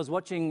I was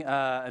watching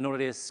an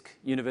Autodesk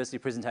University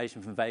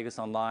presentation from Vegas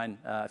online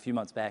a few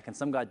months back, and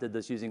some guy did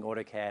this using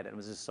AutoCAD, and it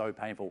was just so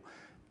painful.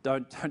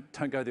 Don't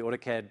go the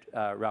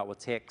AutoCAD route with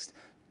text.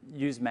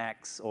 Use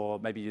Max or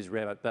maybe use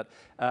Revit, but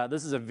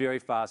this is a very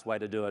fast way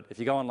to do it. If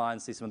you go online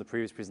and see some of the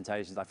previous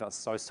presentations, I felt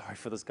so sorry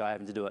for this guy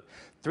having to do it.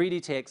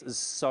 3D text is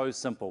so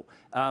simple.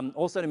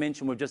 Also to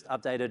mention, we've just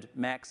updated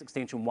Max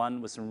Extension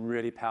 1 with some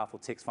really powerful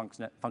text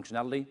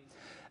functionality.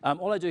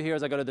 All I do here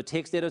is I go to the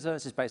text editor.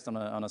 It's just based on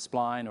a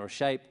spline or a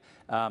shape.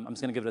 I'm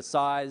just going to give it a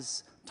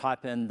size,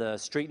 type in the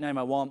street name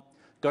I want,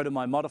 go to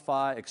my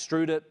modify,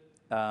 extrude it,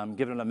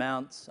 give it an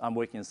amount. I'm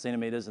working in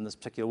centimeters in this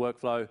particular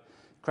workflow.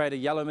 Create a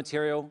yellow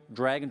material,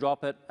 drag and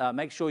drop it.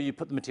 Make sure you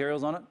put the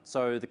materials on it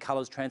so the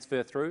colors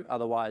transfer through.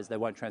 Otherwise, they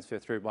won't transfer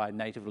through by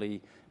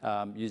natively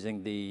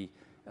using the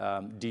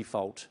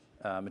default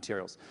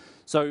materials.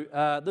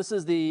 So this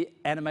is the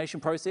animation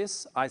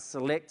process. I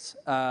select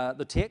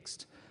the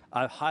text.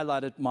 I've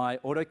highlighted my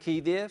auto key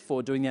there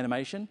for doing the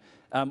animation.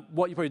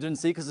 What you probably didn't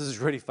see, because this is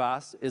really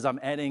fast, is I'm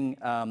adding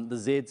the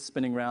Z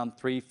spinning round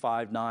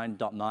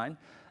 359.9.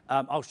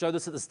 I'll show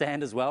this at the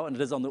stand as well, and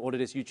it is on the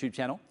Autodesk YouTube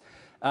channel.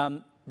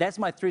 That's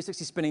my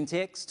 360 spinning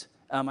text.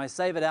 I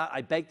save it out,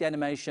 I bake the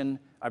animation,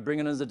 I bring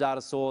it in as a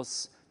data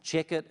source,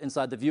 check it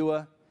inside the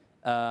viewer.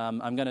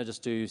 I'm going to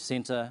just do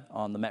center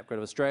on the map grid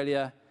of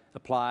Australia,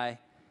 apply,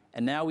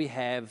 and now we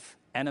have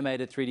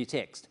animated 3D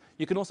text.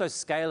 You can also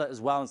scale it as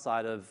well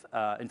inside of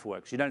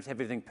InfraWorks. You don't have to have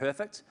everything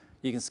perfect.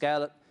 You can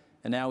scale it,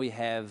 and now we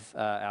have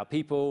our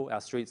people,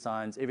 our street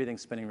signs, everything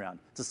spinning around.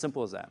 It's as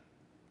simple as that.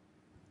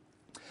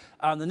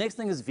 The next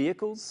thing is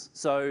vehicles.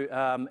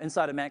 So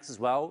inside of Max as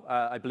well,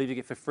 I believe you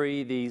get for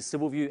free the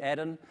Civil View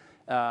add-in.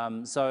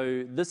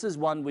 So this is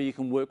one where you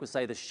can work with,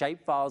 say, the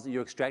shape files that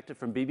you extracted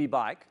from BB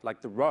Bike,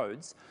 like the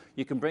roads.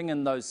 You can bring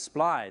in those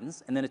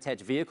splines and then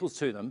attach vehicles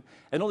to them.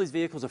 And all these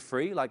vehicles are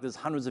free. Like there's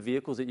hundreds of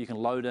vehicles that you can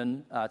load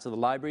in to the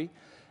library.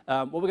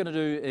 What we're going to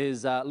do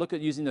is look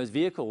at using those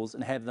vehicles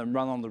and have them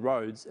run on the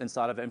roads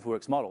inside of an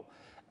InfraWorks model.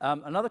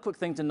 Another quick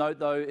thing to note,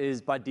 though,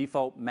 is by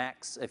default,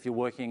 Max, if you're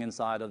working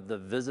inside of the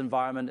Viz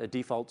environment, it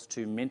defaults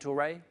to Mental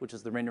Ray, which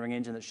is the rendering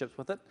engine that ships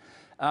with it.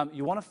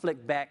 you want to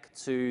flick back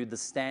to the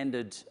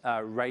standard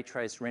ray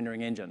trace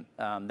rendering engine.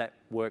 That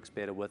works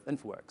better with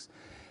InfraWorks.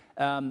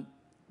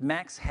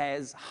 Max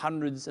has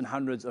hundreds and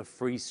hundreds of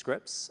free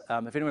scripts.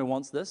 If anyone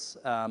wants this,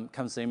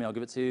 come see me, I'll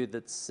give it to you.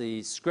 That's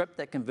the script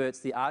that converts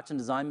the arch and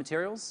design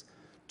materials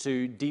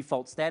to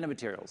default standard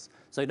materials.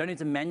 So you don't need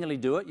to manually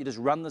do it, you just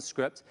run the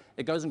script,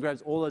 it goes and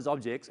grabs all those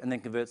objects and then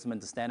converts them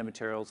into standard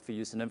materials for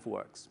use in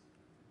InfraWorks.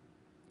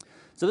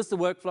 So this is the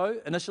workflow,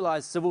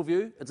 initialize civil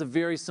view. It's a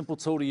very simple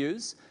tool to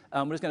use.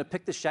 We're just going to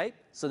pick the shape,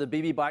 so the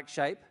BB bike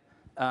shape,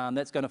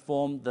 that's going to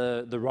form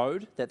the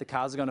road that the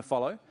cars are going to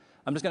follow.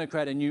 I'm just going to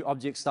create a new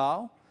object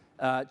style.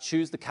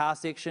 Choose the car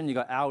section. You've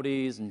got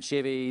Audis and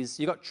Chevys.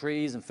 You've got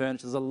trees and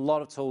furniture. There's a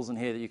lot of tools in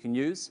here that you can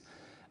use.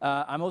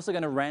 I'm also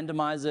going to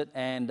randomize it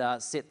and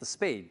set the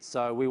speed.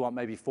 So we want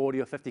maybe 40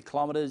 or 50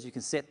 kilometers. You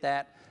can set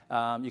that.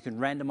 You can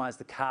randomize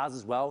the cars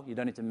as well. You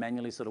don't need to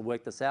manually sort of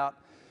work this out.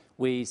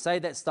 We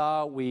save that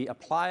style. We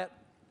apply it.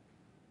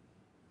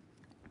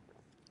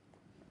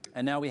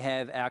 And now we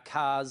have our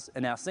cars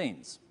and our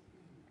scenes.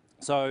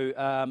 So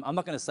I'm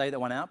not going to save that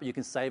one out, but you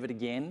can save it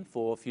again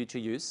for future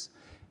use.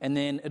 And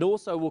then it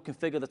also will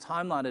configure the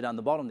timeliner down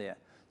the bottom there.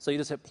 So you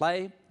just hit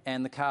play,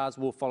 and the cars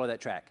will follow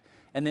that track.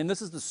 And then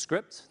this is the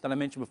script that I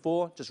mentioned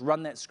before. Just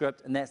run that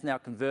script, and that's now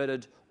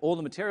converted all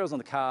the materials on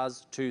the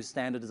cars to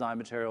standard design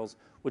materials,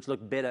 which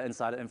look better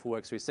inside of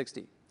InfraWorks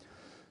 360.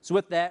 So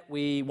with that,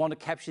 we want to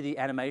capture the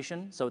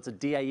animation. So it's a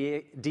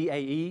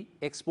DAE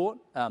export,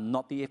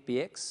 not the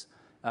FBX.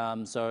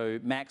 So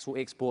Max will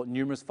export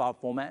numerous file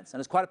formats,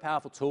 and it's quite a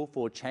powerful tool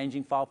for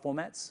changing file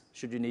formats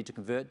should you need to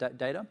convert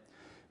data.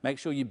 Make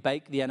sure you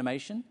bake the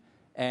animation,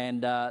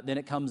 and then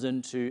it comes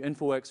into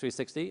InfraWorks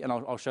 360, and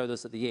I'll show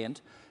this at the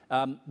end.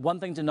 One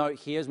thing to note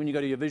here is when you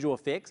go to your visual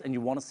effects and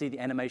you want to see the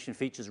animation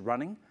features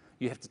running,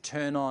 you have to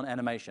turn on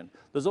animation.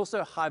 There's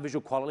also high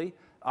visual quality.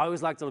 I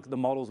always like to look at the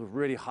models with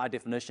really high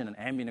definition and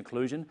ambient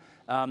occlusion.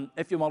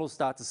 If your models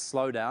start to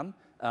slow down,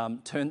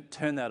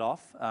 turn that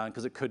off,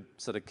 because it could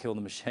sort of kill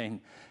the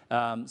machine.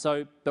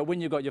 But when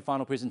you've got your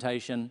final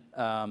presentation,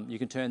 you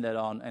can turn that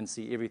on and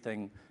see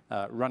everything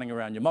running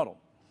around your model.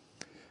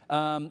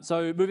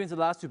 So moving to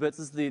the last two bits,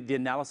 this is the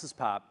analysis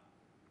part.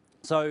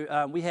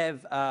 So we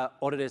have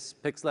Autodesk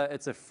Pixlr.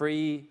 It's a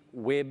free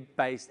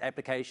web-based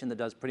application that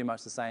does pretty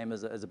much the same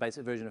as a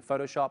basic version of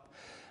Photoshop.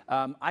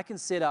 I can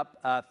set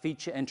up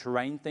feature and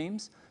terrain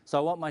themes. So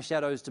I want my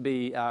shadows to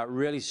be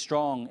really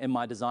strong in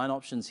my design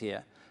options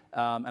here.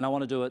 And I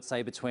want to do it,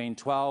 say, between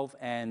 12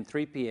 and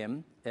 3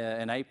 p.m.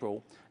 In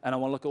April. And I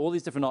want to look at all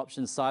these different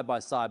options side by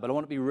side, but I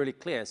want it to be really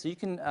clear. So you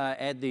can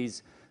add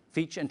these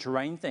feature and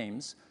terrain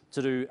themes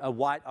to do a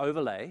white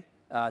overlay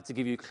to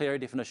give you clearer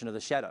definition of the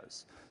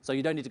shadows. So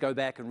you don't need to go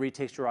back and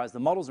retexturize the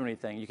models or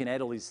anything. You can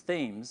add all these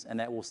themes, and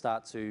that will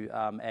start to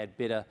add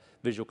better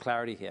visual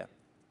clarity here.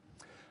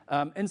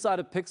 Inside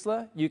of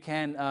Pixlr, you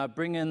can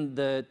bring in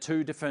the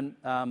two different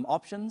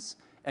options,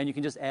 and you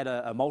can just add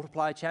a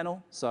multiply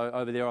channel. So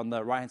over there on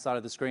the right-hand side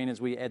of the screen is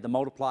where you add the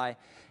multiply,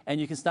 and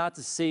you can start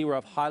to see where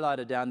I've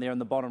highlighted down there in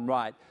the bottom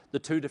right the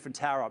two different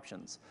tower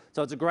options.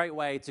 So it's a great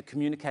way to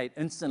communicate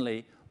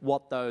instantly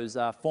what those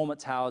format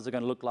towers are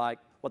going to look like,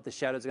 what the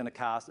shadows are going to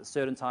cast at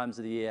certain times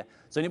of the year.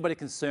 So anybody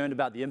concerned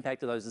about the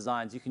impact of those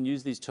designs, you can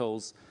use these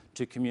tools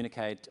to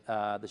communicate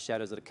the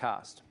shadows that are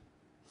cast.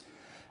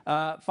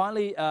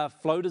 Finally,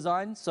 flow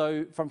design.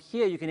 So from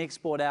here, you can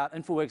export out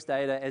InfraWorks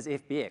data as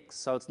FBX.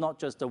 So it's not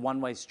just a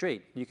one-way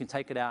street. You can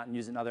take it out and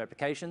use it in other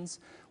applications.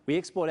 We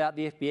export out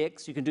the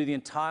FBX. You can do the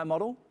entire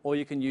model, or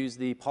you can use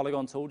the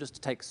polygon tool just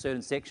to take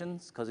certain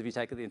sections, because if you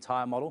take the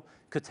entire model,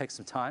 it could take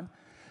some time.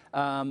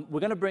 We're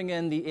going to bring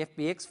in the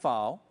FBX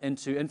file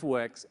into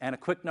InfraWorks, and a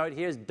quick note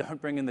here is don't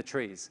bring in the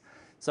trees.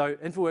 So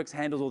InfraWorks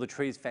handles all the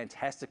trees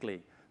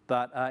fantastically,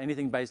 but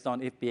anything based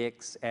on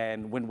FBX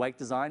and wind-wake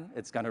design,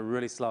 it's going to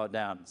really slow it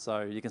down.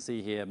 So you can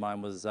see here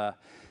mine was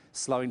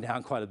slowing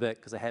down quite a bit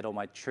because I had all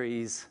my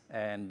trees,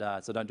 and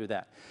so don't do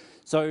that.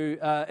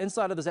 So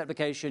inside of this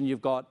application,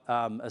 you've got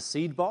a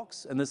seed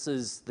box, and this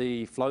is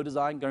the flow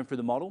design going through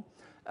the model.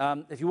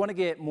 If you want to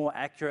get more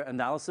accurate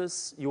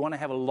analysis, you want to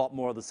have a lot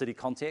more of the city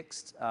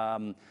context.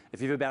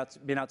 If you've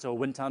been out to a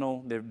wind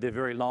tunnel, they're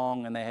very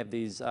long, and they have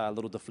these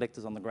little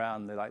deflectors on the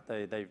ground.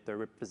 They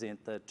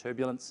represent the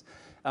turbulence.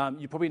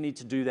 You probably need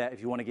to do that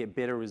if you want to get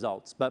better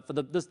results. But for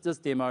this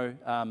demo,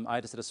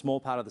 I just did a small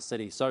part of the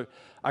city. So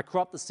I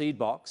cropped the seed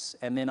box,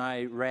 and then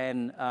I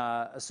ran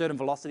a certain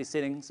velocity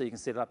setting. So you can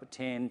set it up at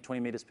 10, 20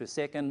 meters per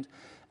second.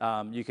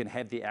 You can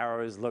have the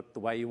arrows look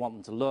the way you want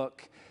them to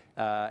look.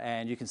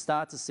 And you can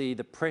start to see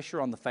the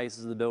pressure on the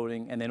faces of the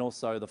building, and then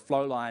also the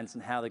flow lines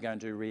and how they're going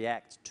to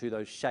react to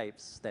those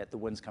shapes that the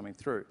wind's coming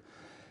through.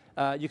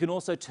 You can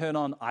also turn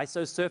on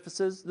ISO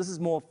surfaces. This is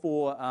more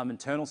for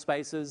internal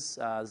spaces.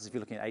 This is if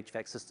you're looking at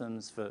HVAC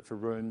systems for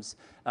rooms.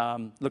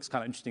 Looks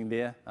kind of interesting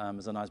there.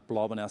 There's a nice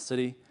blob in our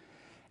city.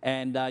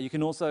 And you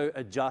can also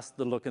adjust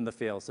the look and the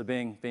feel. So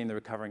being the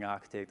recovering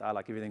architect, I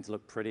like everything to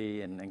look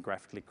pretty and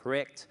graphically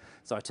correct.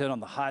 So I turn on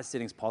the highest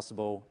settings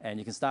possible, and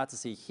you can start to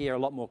see here a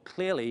lot more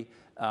clearly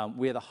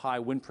where the high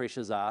wind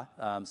pressures are.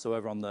 So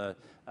over on the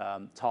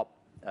top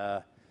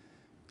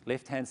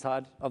left-hand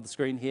side of the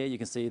screen here, you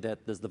can see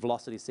that there's the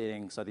velocity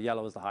setting, so the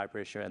yellow is the high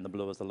pressure and the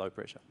blue is the low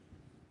pressure.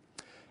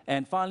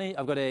 And finally,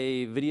 I've got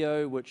a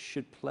video which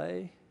should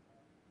play.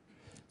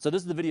 So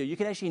this is the video. You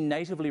can actually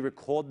natively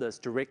record this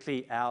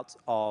directly out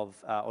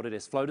of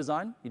Autodesk Flow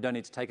Design. You don't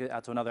need to take it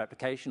out to another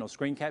application or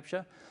screen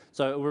capture.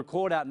 So it will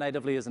record out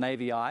natively as an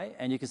AVI,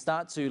 and you can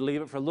start to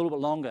leave it for a little bit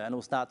longer, and it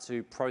will start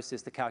to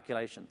process the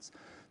calculations.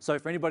 So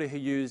for anybody who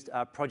used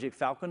Project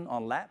Falcon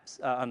on Labs,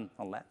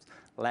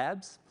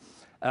 that's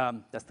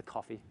the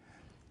coffee.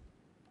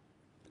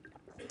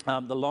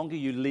 The longer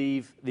you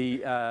leave the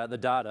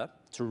data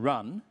to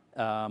run,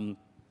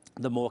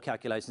 the more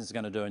calculations it's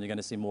going to do, and you're going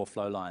to see more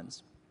flow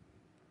lines.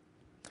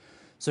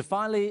 So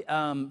finally,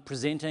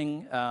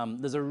 presenting,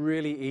 there's a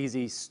really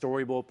easy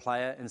storyboard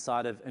player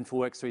inside of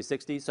InfraWorks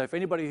 360. So for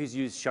anybody who's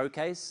used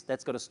Showcase,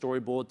 that's got a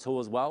storyboard tool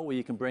as well, where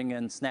you can bring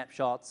in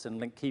snapshots and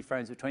link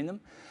keyframes between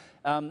them.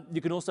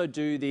 You can also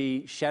do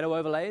the shadow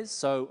overlays.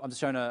 So I'm just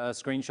showing a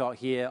screenshot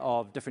here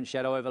of different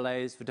shadow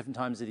overlays for different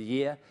times of the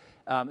year.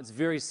 It's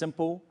very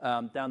simple.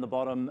 Down the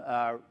bottom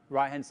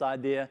right-hand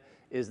side there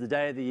is the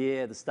day of the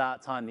year, the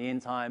start time, the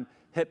end time.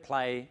 Hit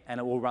play, and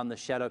it will run the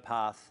shadow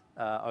path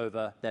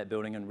over that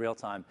building in real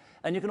time.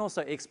 And you can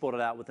also export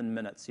it out within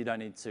minutes. You don't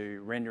need to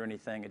render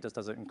anything. It just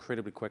does it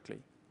incredibly quickly.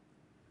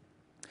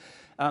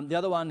 The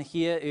other one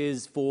here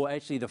is for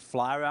actually the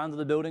fly around of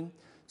the building.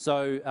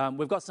 So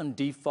we've got some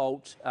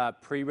default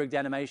pre-rigged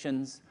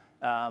animations.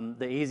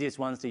 The easiest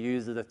ones to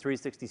use are the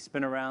 360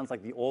 spin arounds,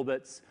 like the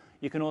orbits.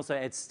 You can also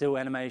add still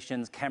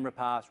animations, camera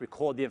paths,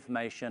 record the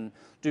information,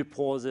 do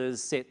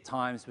pauses, set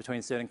times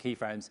between certain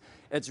keyframes.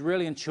 It's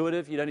really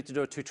intuitive. You don't need to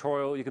do a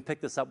tutorial. You can pick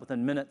this up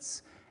within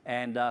minutes.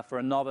 And for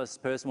a novice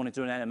person wanting to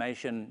do an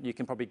animation, you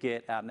can probably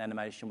get out an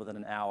animation within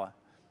an hour.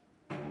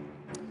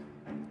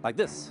 Like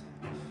this.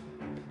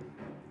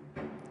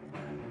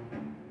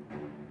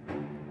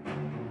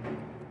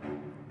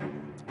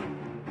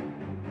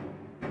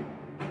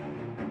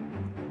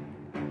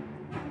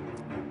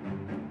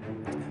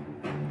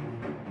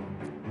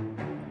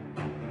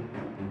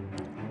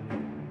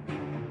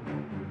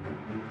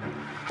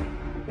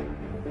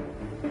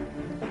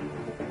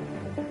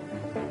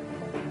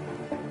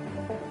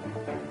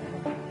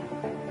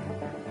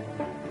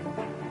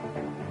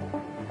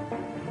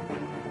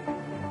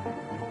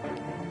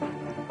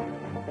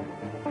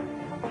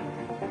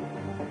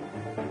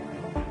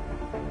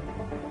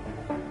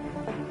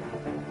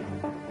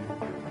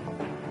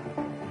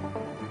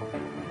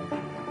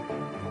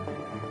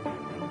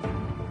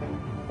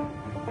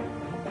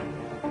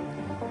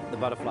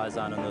 Butterfly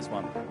zone in this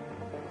one.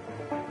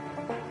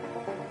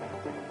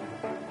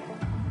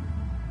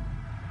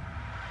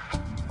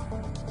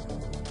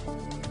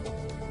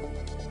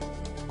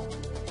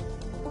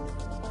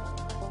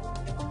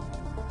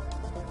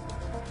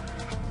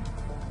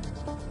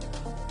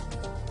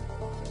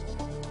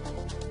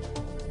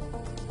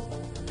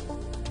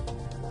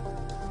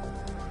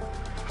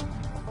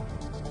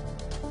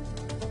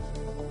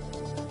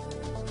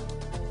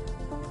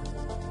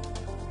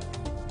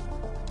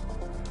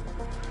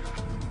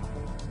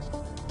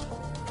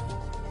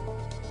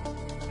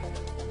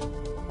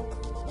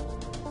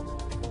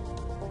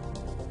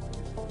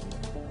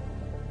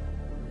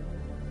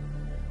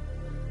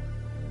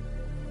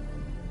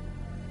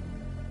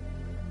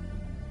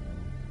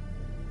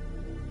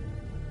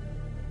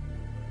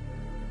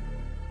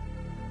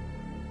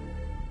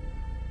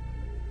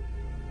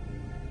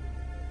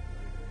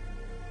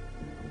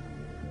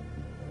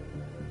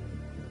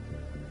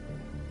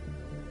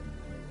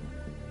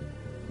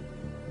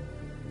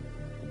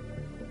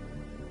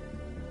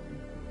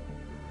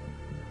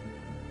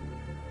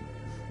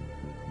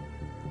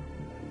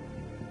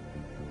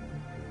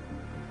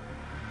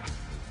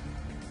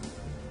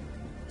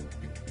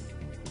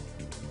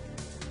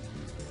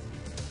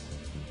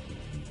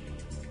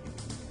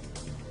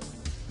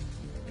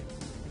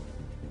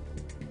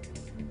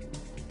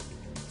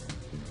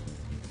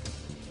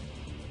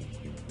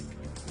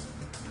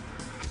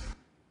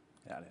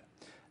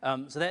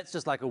 So that's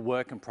just like a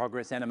work in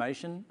progress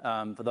animation.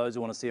 For those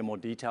who want to see a more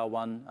detailed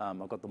one,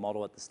 I've got the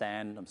model at the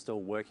stand. I'm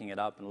still working it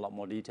up in a lot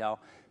more detail.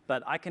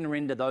 But I can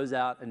render those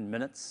out in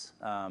minutes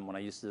when I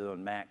used to do it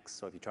on Macs.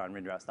 So if you try and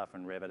render out stuff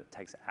in Revit, it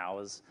takes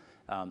hours.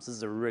 So this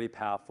is a really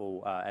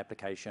powerful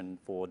application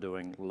for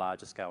doing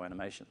larger scale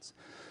animations.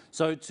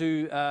 So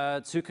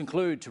to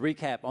conclude, to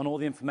recap on all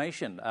the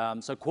information,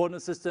 so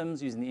coordinate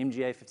systems using the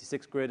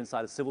MGA56 grid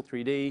inside of Civil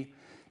 3D,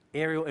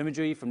 aerial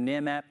imagery from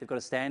Nearmap. They've got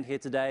a stand here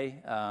today.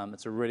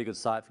 It's a really good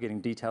site for getting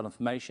detailed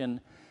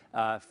information.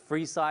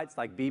 Free sites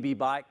like BB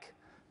Bike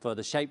for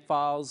the shape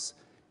files,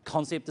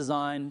 concept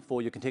design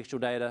for your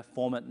contextual data,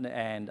 Format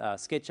and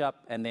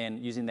Sketchup, and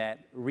then using that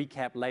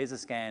recap laser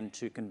scan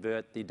to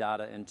convert the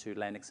data into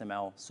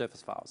LandXML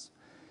surface files.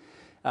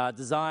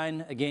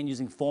 Design, again,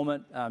 using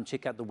Format.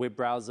 Check out the web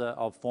browser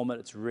of Format.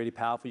 It's really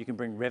powerful. You can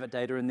bring Revit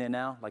data in there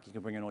now, like you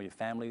can bring in all your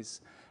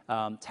families.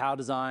 Tower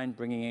design,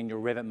 bringing in your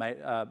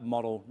Revit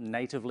model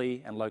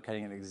natively and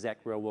locating in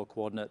exact real-world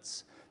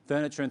coordinates.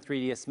 Furniture in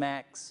 3ds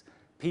Max.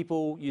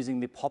 People using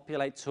the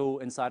Populate tool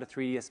inside of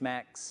 3ds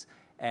Max.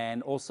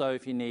 And also,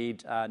 if you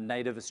need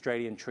native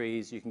Australian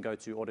trees, you can go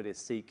to Autodesk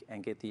Seek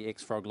and get the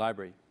XFrog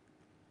library.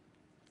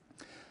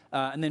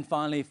 And then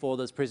finally, for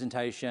this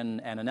presentation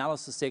and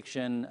analysis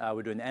section,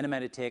 we're doing the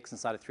animated text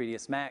inside of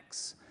 3ds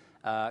Max,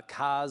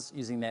 cars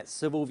using that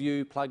Civil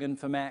View plugin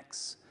for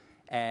Max,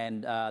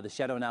 and the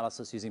shadow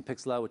analysis using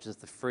Pixlr, which is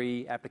the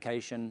free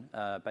application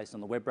based on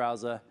the web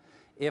browser,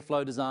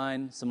 airflow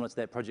design, similar to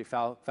that Project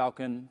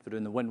Falcon for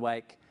doing the wind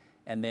wake,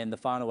 and then the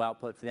final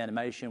output for the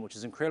animation, which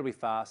is incredibly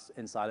fast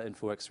inside of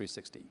InfraWorks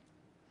 360.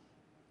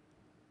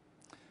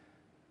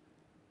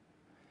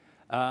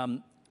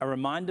 A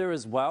reminder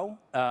as well,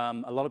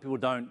 a lot of people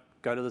don't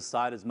go to the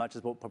site as much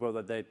as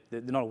probably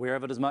they're not aware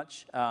of it as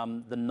much.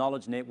 The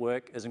knowledge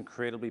network is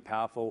incredibly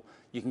powerful.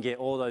 You can get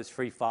all those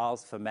free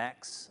files for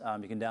Max.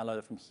 You can download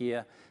it from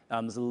here.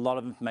 There's a lot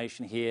of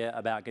information here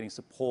about getting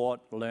support,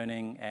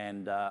 learning,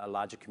 and a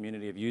larger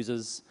community of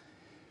users.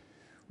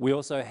 We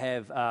also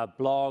have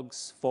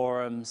blogs,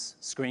 forums,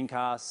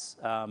 screencasts.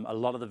 A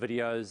lot of the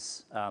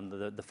videos,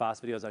 the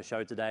fast videos I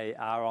showed today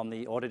are on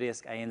the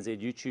Autodesk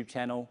ANZ YouTube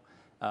channel.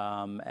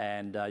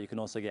 And you can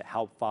also get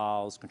help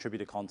files,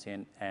 contributor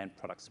content, and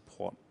product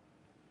support.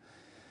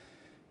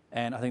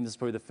 And I think this is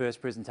probably the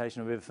first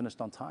presentation we've ever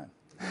finished on time.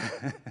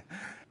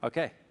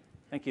 Okay,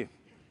 thank you.